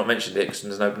obviously we've not mentioned it because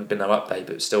there's been no update,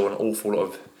 but still an awful lot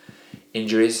of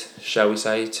injuries, shall we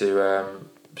say, to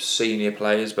senior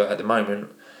players, but at the moment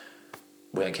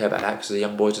we don't care about that because the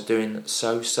young boys are doing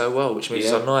so well, which means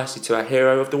so nicely to our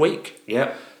hero of the week.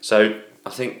 Yeah. So I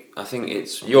think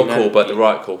it's your call, but the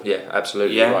right call. Yeah,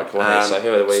 absolutely, the right call. So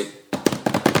hero of the week.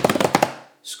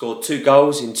 Scored 2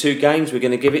 goals in 2 games. We're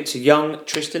going to give it to young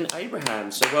Tristan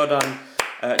Abraham. So well done,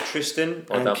 Tristan,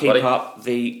 and keep up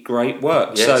the great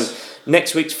work. Yes. So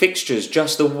next week's fixtures,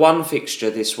 just the one fixture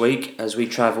this week as we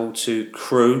travel to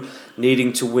Crewe,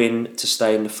 needing to win to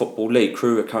stay in the Football League.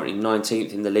 Crewe are currently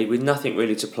 19th in the league with nothing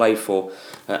really to play for,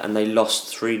 and they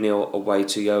lost 3-0 away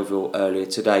to Yeovil earlier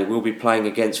today. We'll be playing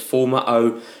against former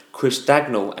Chris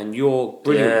Dagnall, and your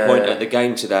brilliant point at the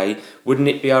game today, wouldn't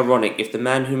it be ironic if the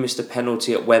man who missed a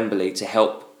penalty at Wembley to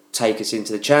help take us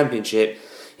into the Championship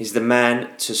is the man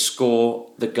to score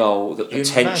the goal that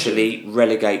potentially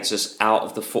relegates us out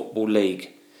of the Football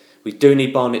League? We do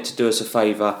need Barnet to do us a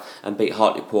favour and beat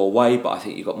Hartlepool away, but I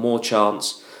think you've got more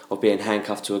chance of being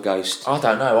handcuffed to a ghost. I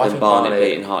don't know. I think Barnet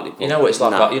beating Hartlepool. You know what it's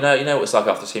like. You know what it's like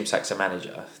after the team sacks a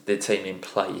manager, the team in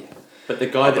play. But the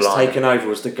guy that's taken over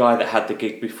was the guy that had the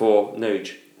gig before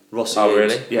Nuge. Rossi. Oh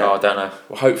really? Yeah. Oh, I don't know.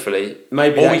 Well, hopefully,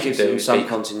 maybe that gives him some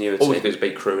continuity. All we can do is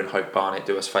beat Crewe and hope Barnet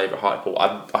do us a favour at Hartlepool.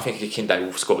 I think Akinde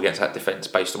will score against that defence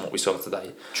based on what we saw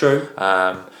today. True.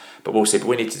 But we'll see. But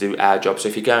we need to do our job. So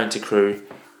if you're going to Crewe,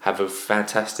 have a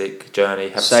fantastic journey.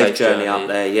 Have safe a safe journey up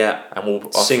there. Yeah. And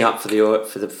we'll sing up for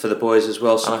the boys as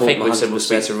well. And I think we said we'll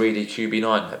speak to Reedy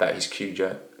QB9 about his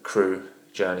Crewe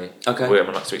journey. Okay. We're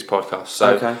on next week's podcast.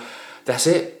 So that's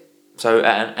it. So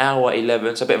at an hour 11,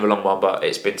 it's a bit of a long one, but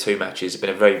it's been 2 matches. It's been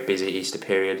a very busy Easter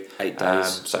period. 8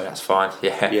 days. So that's fine.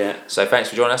 Yeah. So thanks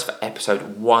for joining us for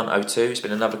episode 102. It's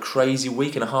been another crazy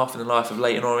week and a half in the life of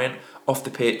Leyton Orient. Off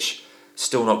the pitch,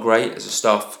 still not great as a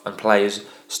staff and players.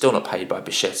 Still not paid by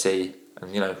Bichetti.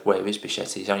 And where is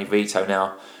Bichetti? It's only Vito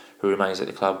now who remains at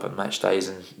the club on match days,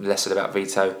 and less said about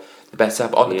Vito, the better.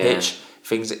 But on the pitch,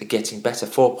 things are getting better.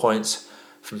 4 points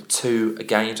from 2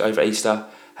 games over Easter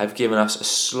have given us a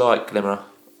slight glimmer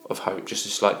of hope, just a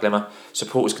slight glimmer.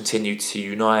 Supporters continue to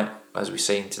unite, as we've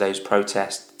seen today's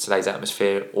protest, today's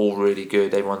atmosphere, all really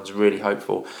good. Everyone's really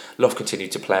hopeful. Love continue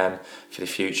to plan for the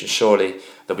future. Surely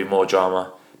there'll be more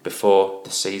drama before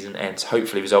the season ends.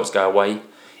 Hopefully results go away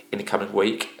in the coming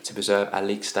week to preserve our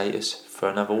league status for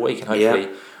another week. And hopefully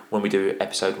when we do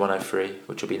episode 103,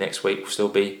 which will be next week, we'll still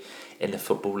be in the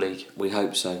Football League. We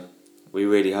hope so. We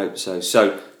really hope so.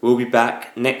 So we'll be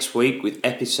back next week with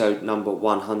episode number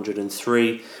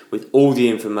 103 with all the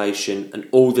information and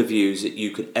all the views that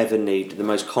you could ever need. The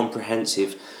most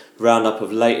comprehensive roundup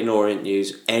of Leyton Orient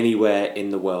news anywhere in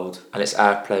the world. And it's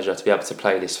our pleasure to be able to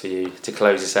play this for you, to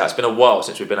close this out. It's been a while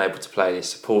since we've been able to play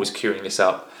this. Paul is queuing this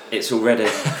up. It's all ready.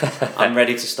 I'm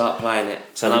ready to start playing it.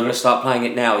 And I'm going to start playing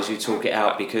it now as you talk it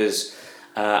out, because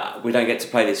we don't get to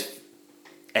play this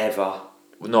ever.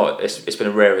 It's been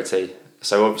a rarity.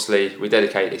 So obviously we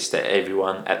dedicate this to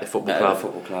everyone at the football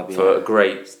club for a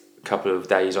great couple of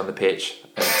days on the pitch,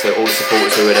 and to all the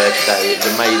supporters who were there today. It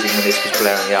was amazing when this was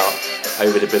blaring out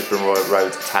over the Brisbane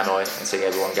Road to Tannoy and seeing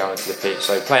everyone going to the pitch.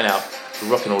 So playing out, we're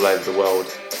rocking all over the world.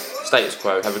 Status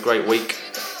quo. Have a great week.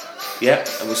 Yeah,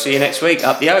 and we'll see you next week.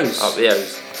 Up the O's. Up the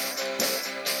O's.